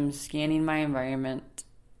system scanning my environment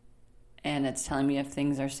and it's telling me if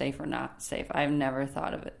things are safe or not safe. I've never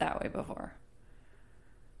thought of it that way before.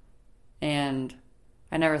 And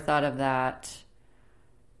I never thought of that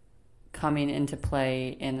coming into play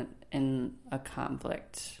in a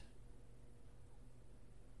conflict.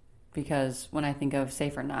 Because when I think of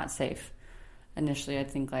safe or not safe, initially I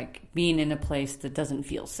think like being in a place that doesn't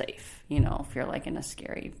feel safe. You know, if you're like in a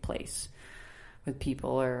scary place with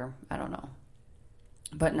people or I don't know.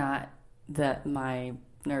 But not that my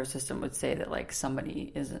nervous system would say that like somebody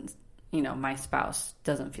isn't, you know, my spouse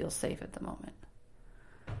doesn't feel safe at the moment.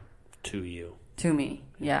 To you. To me,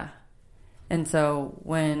 yeah. And so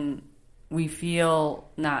when we feel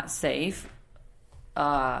not safe,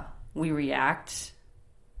 we react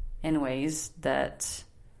in ways that,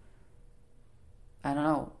 I don't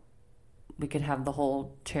know, we could have the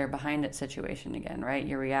whole chair behind it situation again, right?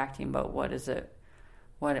 You're reacting, but what is it?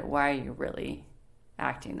 Why are you really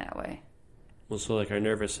acting that way? Well, so like our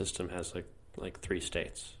nervous system has like 3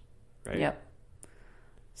 states, right? Yep.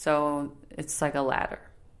 So it's like a ladder.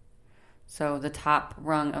 So the top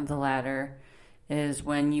rung of the ladder is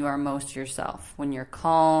when you are most yourself. When you're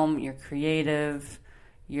calm, you're creative,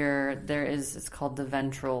 it's called the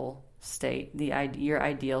ventral state, your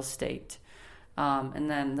ideal state. And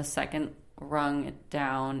then the second rung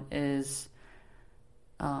down is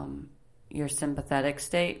your sympathetic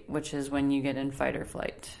state, which is when you get in fight or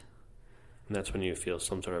flight. And that's when you feel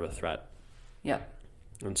some sort of a threat. Yep.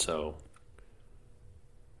 And so,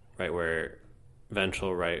 right where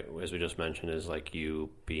ventral, right, as we just mentioned, is like you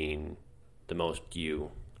being the most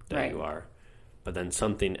you that you are. But then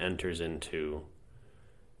something enters into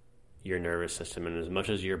your nervous system, and as much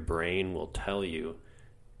as your brain will tell you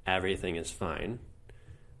everything is fine,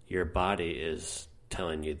 your body is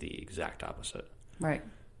telling you the exact opposite. Right.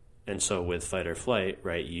 And so with fight or flight,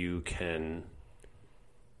 right,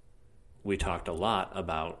 we talked a lot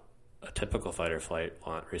about a typical fight or flight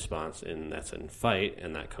response, and that's in fight,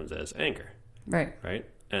 and that comes as anger. Right. Right?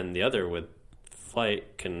 And the other with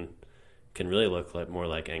flight can really look like more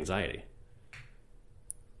like anxiety.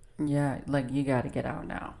 Yeah, like you got to get out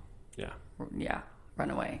now. Yeah. Yeah,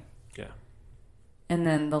 run away. Yeah. And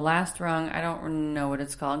then the last rung, I don't know what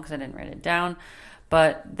it's called because I didn't write it down,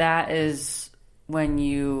 but that is when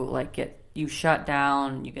you you shut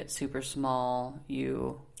down, you get super small,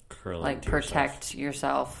 you protect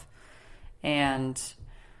yourself. And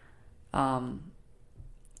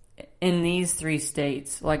in these 3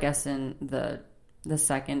 states, well, I guess in the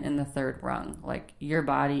second and the third rung, like your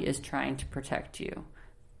body is trying to protect you.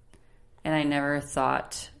 And I never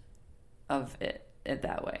thought of it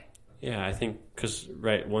that way. Yeah, I think because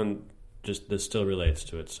this still relates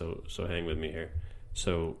to it. So hang with me here.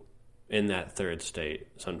 So in that third state,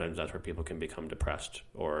 sometimes that's where people can become depressed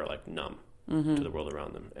or like numb. to the world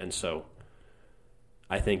around them. And so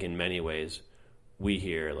I think in many ways we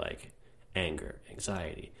hear like anger,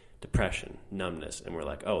 anxiety, depression, numbness, and we're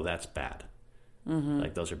like, oh, that's bad.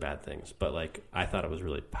 Like those are bad things. But like I thought it was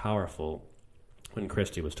really powerful when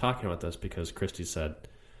Christy was talking about this, because Christy said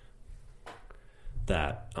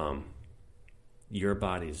that your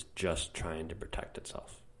body's just trying to protect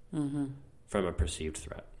itself from a perceived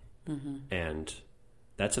threat. And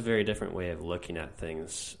that's a very different way of looking at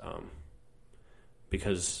things,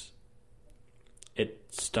 because it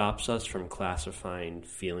stops us from classifying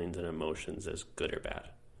feelings and emotions as good or bad.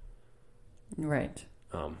 Right.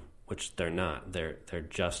 Which they're not. They're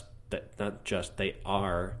just not just. They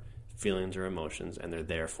are feelings or emotions, and they're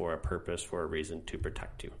there for a purpose, for a reason to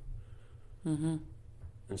protect you.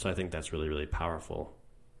 And so I think that's really, really powerful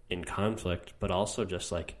in conflict, but also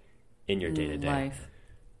just like in your day-to-day life,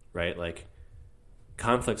 right? Like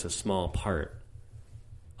conflict's a small part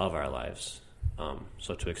of our lives.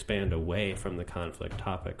 So to expand away from the conflict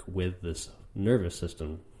topic with this nervous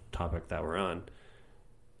system topic that we're on,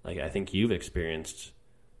 like I think you've experienced,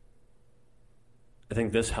 I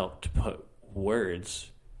think this helped to put words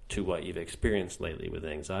to what you've experienced lately with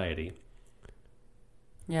anxiety.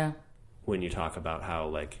 Yeah. When you talk about how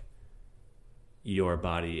like your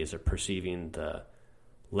body is perceiving the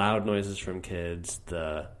loud noises from kids,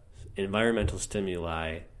 the environmental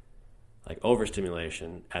stimuli, like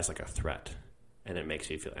overstimulation, as like a threat, and it makes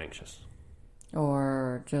you feel anxious.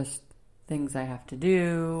 Or just things I have to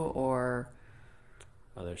do, or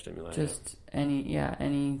other stimuli. Just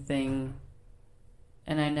anything.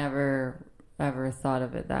 And I never ever thought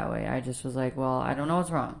of it that way. I just was like, well, I don't know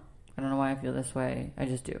what's wrong. I don't know why I feel this way. I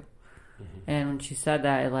just do. And when she said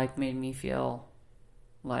that, it like made me feel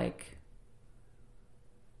like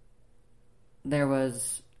it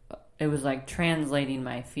was like translating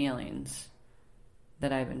my feelings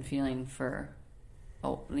that I've been feeling for,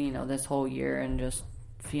 this whole year, and just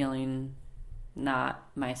feeling not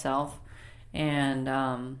myself. And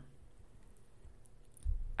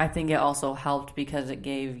I think it also helped because it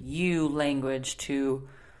gave you language to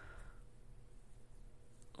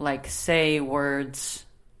like say words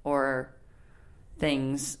or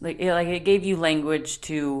things, like it gave you language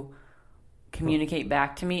to communicate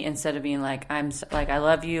back to me, instead of being like, I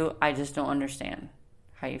love you, I just don't understand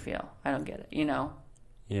how you feel, I don't get it,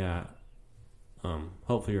 Yeah.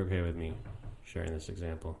 Hopefully you're okay with me sharing this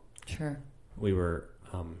example. Sure. We were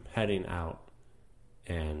heading out,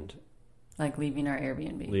 and like leaving our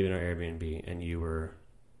Airbnb, and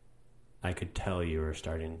I could tell you were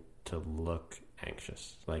starting to look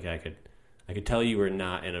anxious. Like I could tell you were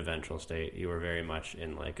not in a ventral state. You were very much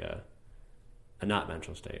in like a not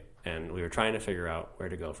ventral state. And we were trying to figure out where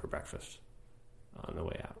to go for breakfast on the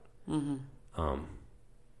way out.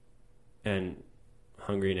 And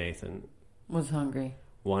hungry Nathan was hungry,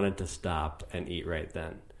 wanted to stop and eat right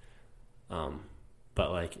then.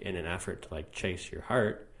 But like in an effort to like chase your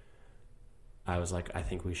heart, I was like, I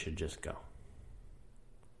think we should just go.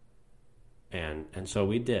 And so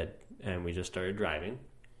we did, and we just started driving.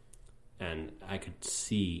 And I could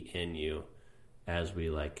see in you as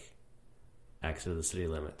we like exited the city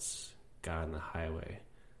limits, got on the highway,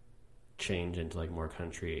 change into like more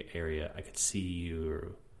country area, I could see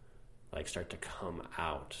you like start to come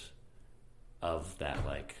out of that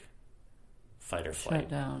like fight or flight. Shut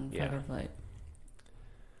down, fight or flight.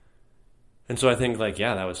 And so I think like,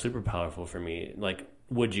 yeah, that was super powerful for me. Like,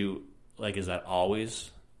 would you, like, is that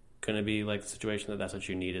always going to be like the situation that's what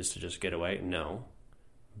you need, is to just get away? No.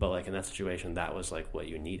 But like in that situation, that was like what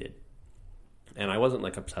you needed. And I wasn't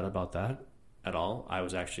like upset about that at all. I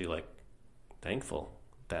was actually like thankful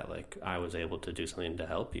that like I was able to do something to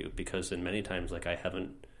help you, because in many times like I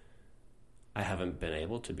haven't been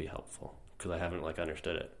able to be helpful because I haven't like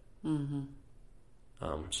understood it.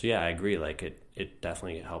 So yeah, I agree. Like it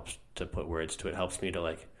definitely helps to put words to it. It helps me to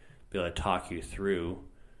like be able to talk you through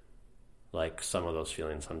like some of those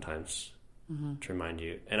feelings sometimes, to remind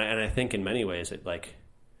you. And I think in many ways it like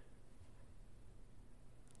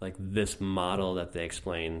this model that they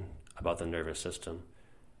explain about the nervous system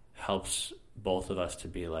helps both of us to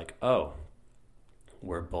be like, oh,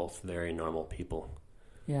 we're both very normal people.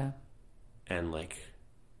 Yeah. And like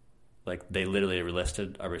they literally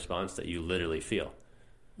listed a response that you literally feel.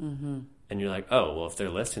 And you're like, oh, well, if they're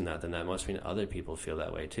listing that, then that must mean other people feel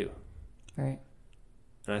that way too. Right.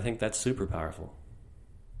 And I think that's super powerful.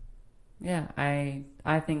 Yeah, I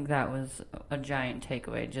think that was a giant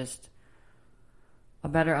takeaway, just a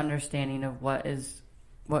better understanding of what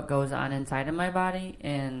goes on inside of my body.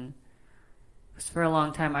 And for a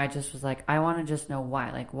long time, I just was like, I want to just know why.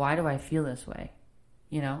 Like, why do I feel this way?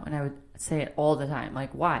 And I would say it all the time.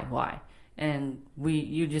 Like, why? And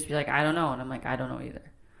you just be like, I don't know. And I'm like, I don't know either.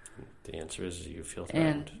 The answer is you feel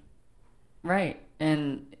threatened. Right.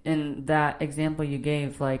 And in that example you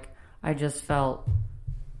gave, like, I just felt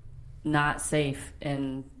not safe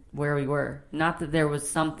in where we were. Not that there was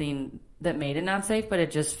something that made it not safe, but it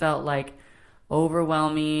just felt like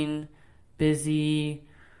overwhelming, busy,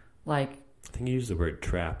 like... I think you used the word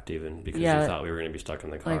trapped even because you thought we were going to be stuck in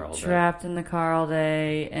the car all day. Trapped in the car all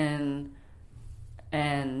day, and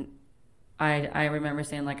I remember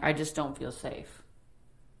saying, like, I just don't feel safe.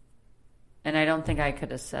 And I don't think I could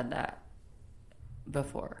have said that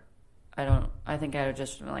before. I think I would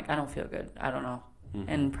just been like, I don't feel good. I don't know. Mm-hmm.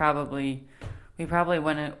 And we probably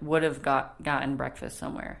would have gotten breakfast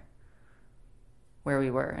somewhere where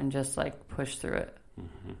we were and just, like, pushed through it.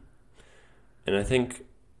 Mm-hmm. And I think,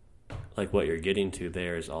 like, what you're getting to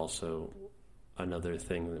there is also another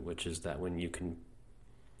thing, which is that when you can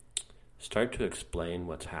start to explain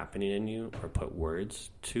what's happening in you or put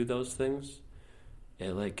words to those things,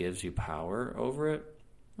 it, like, gives you power over it.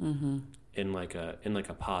 Mm-hmm. in like a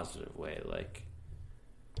positive way, like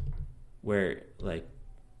where like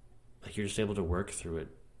you're just able to work through it,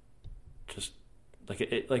 just like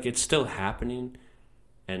it's still happening,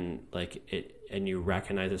 and like it, and you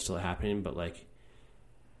recognize it's still happening, but like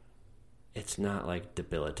it's not like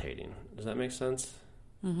debilitating. Does that make sense?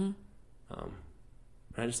 Mm-hmm.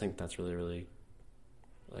 I just think that's really, really,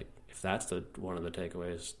 like, if that's one of the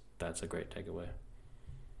takeaways, that's a great takeaway.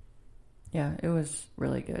 Yeah, it was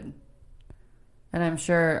really good. And I'm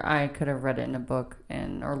sure I could have read it in a book,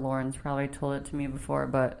 or Lauren's probably told it to me before,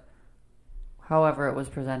 but however it was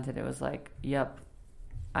presented, it was like, yep,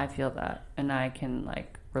 I feel that, and I can,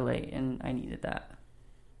 like, relate, and I needed that.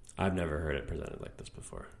 I've never heard it presented like this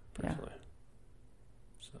before, personally. Yeah.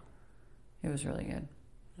 So it was really good.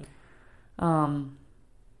 Yeah.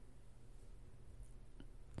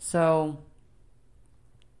 So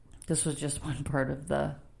this was just one part of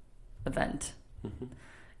the event. Mm-hmm.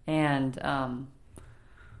 And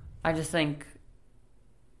I just think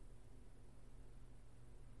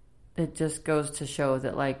it just goes to show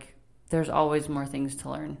that, like, there's always more things to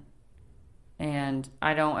learn. And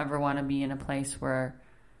I don't ever want to be in a place where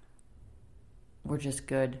we're just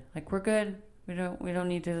good. Like, we're good. We don't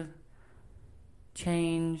need to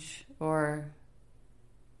change or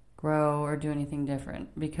grow or do anything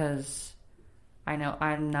different, because I know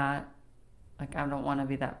I'm not, like, I don't want to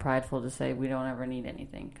be that prideful to say we don't ever need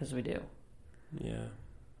anything, because we do. Yeah.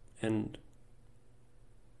 And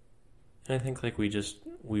I think, like, we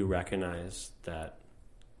recognize that,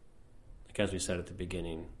 like, as we said at the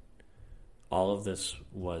beginning, all of this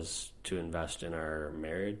was to invest in our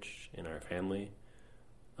marriage, in our family.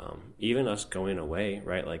 Even us going away,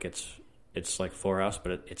 right? Like, it's like for us,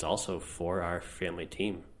 but it's also for our family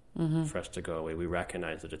team. Mm-hmm. For us to go away. We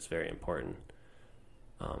recognize that it's very important.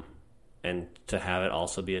 And to have it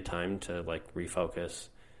also be a time to, like, refocus,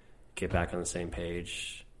 get back on the same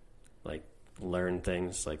page, like, learn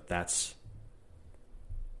things, like, that's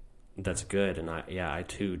good. And I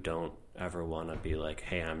too don't ever want to be like,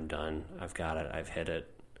 hey, I'm done, I've got it, I've hit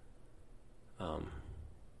it. And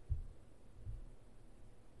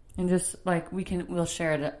just, like, we'll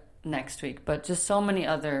share it next week, but just so many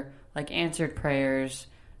other, like, answered prayers,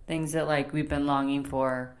 things that, like, we've been longing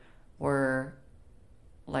for, were,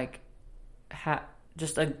 like,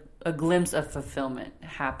 just a glimpse of fulfillment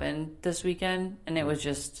happened this weekend. And it was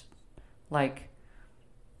just, like,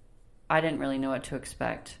 I didn't really know what to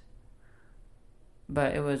expect,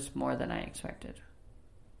 but it was more than I expected.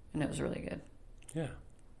 And it was really good. Yeah.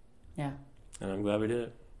 Yeah. And I'm glad we did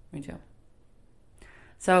it. Me too.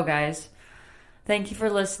 So, guys, thank you for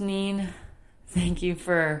listening. Thank you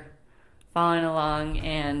for following along,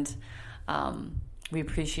 and we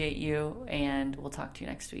appreciate you, and we'll talk to you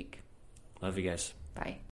next week. Love you guys. Bye.